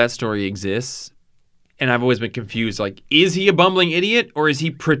I know that story exists, and I've always been confused. Like, is he a bumbling idiot, or is he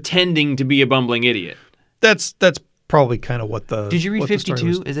pretending to be a bumbling idiot? That's probably kind of what the... Did you read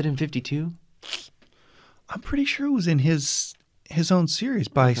 52? Is it in 52? I'm pretty sure it was in his own series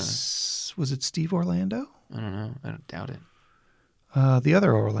by... Was it Steve Orlando? I don't know. I don't doubt it. The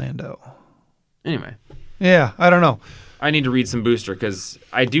other Orlando. Anyway. Yeah, I don't know. I need to read some Booster, because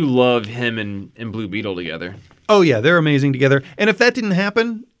I do love him and Blue Beetle together. Oh, yeah, they're amazing together. And if that didn't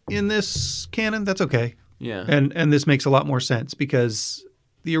happen in this canon, that's okay. Yeah. And this makes a lot more sense, because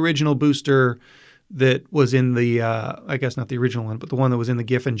the original Booster that was in the, I guess not the original one, but the one that was in the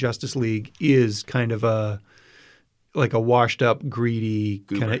Giffen Justice League is kind of a washed up, greedy,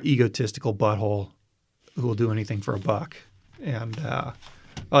 kind of egotistical butthole who will do anything for a buck. And I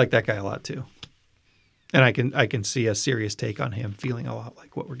like that guy a lot too. And I can see a serious take on him feeling a lot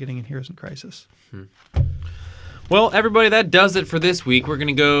like what we're getting in Heroes in Crisis. Well, everybody, that does it for this week. We're going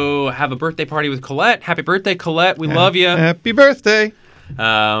to go have a birthday party with Colette. Happy birthday, Colette. We love you. Happy birthday.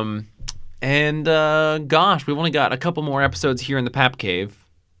 Gosh, we've only got a couple more episodes here in the Pap Cave.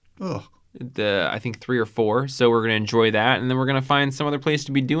 Ugh. I think 3 or 4, so we're going to enjoy that, and then we're going to find some other place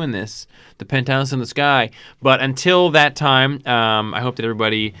to be doing this, the penthouse in the sky. But until that time, I hope that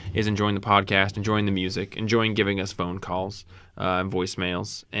everybody is enjoying the podcast, enjoying the music, enjoying giving us phone calls and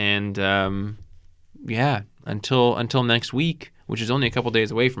voicemails, and until next week, which is only a couple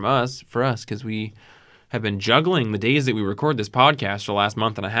days away for us, because we have been juggling the days that we record this podcast for the last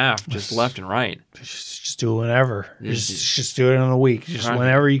month and a half, just left and right. Just do it whenever. Just do it in a week. Just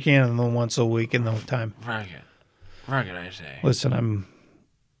whenever you can, and then once a week in the time. Rocket, I say. Listen,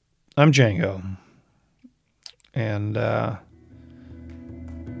 I'm Django, and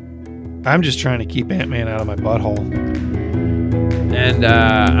I'm just trying to keep Ant-Man out of my butthole. And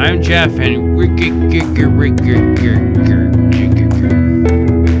I'm Jeff, and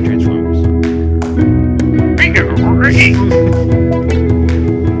Transformers.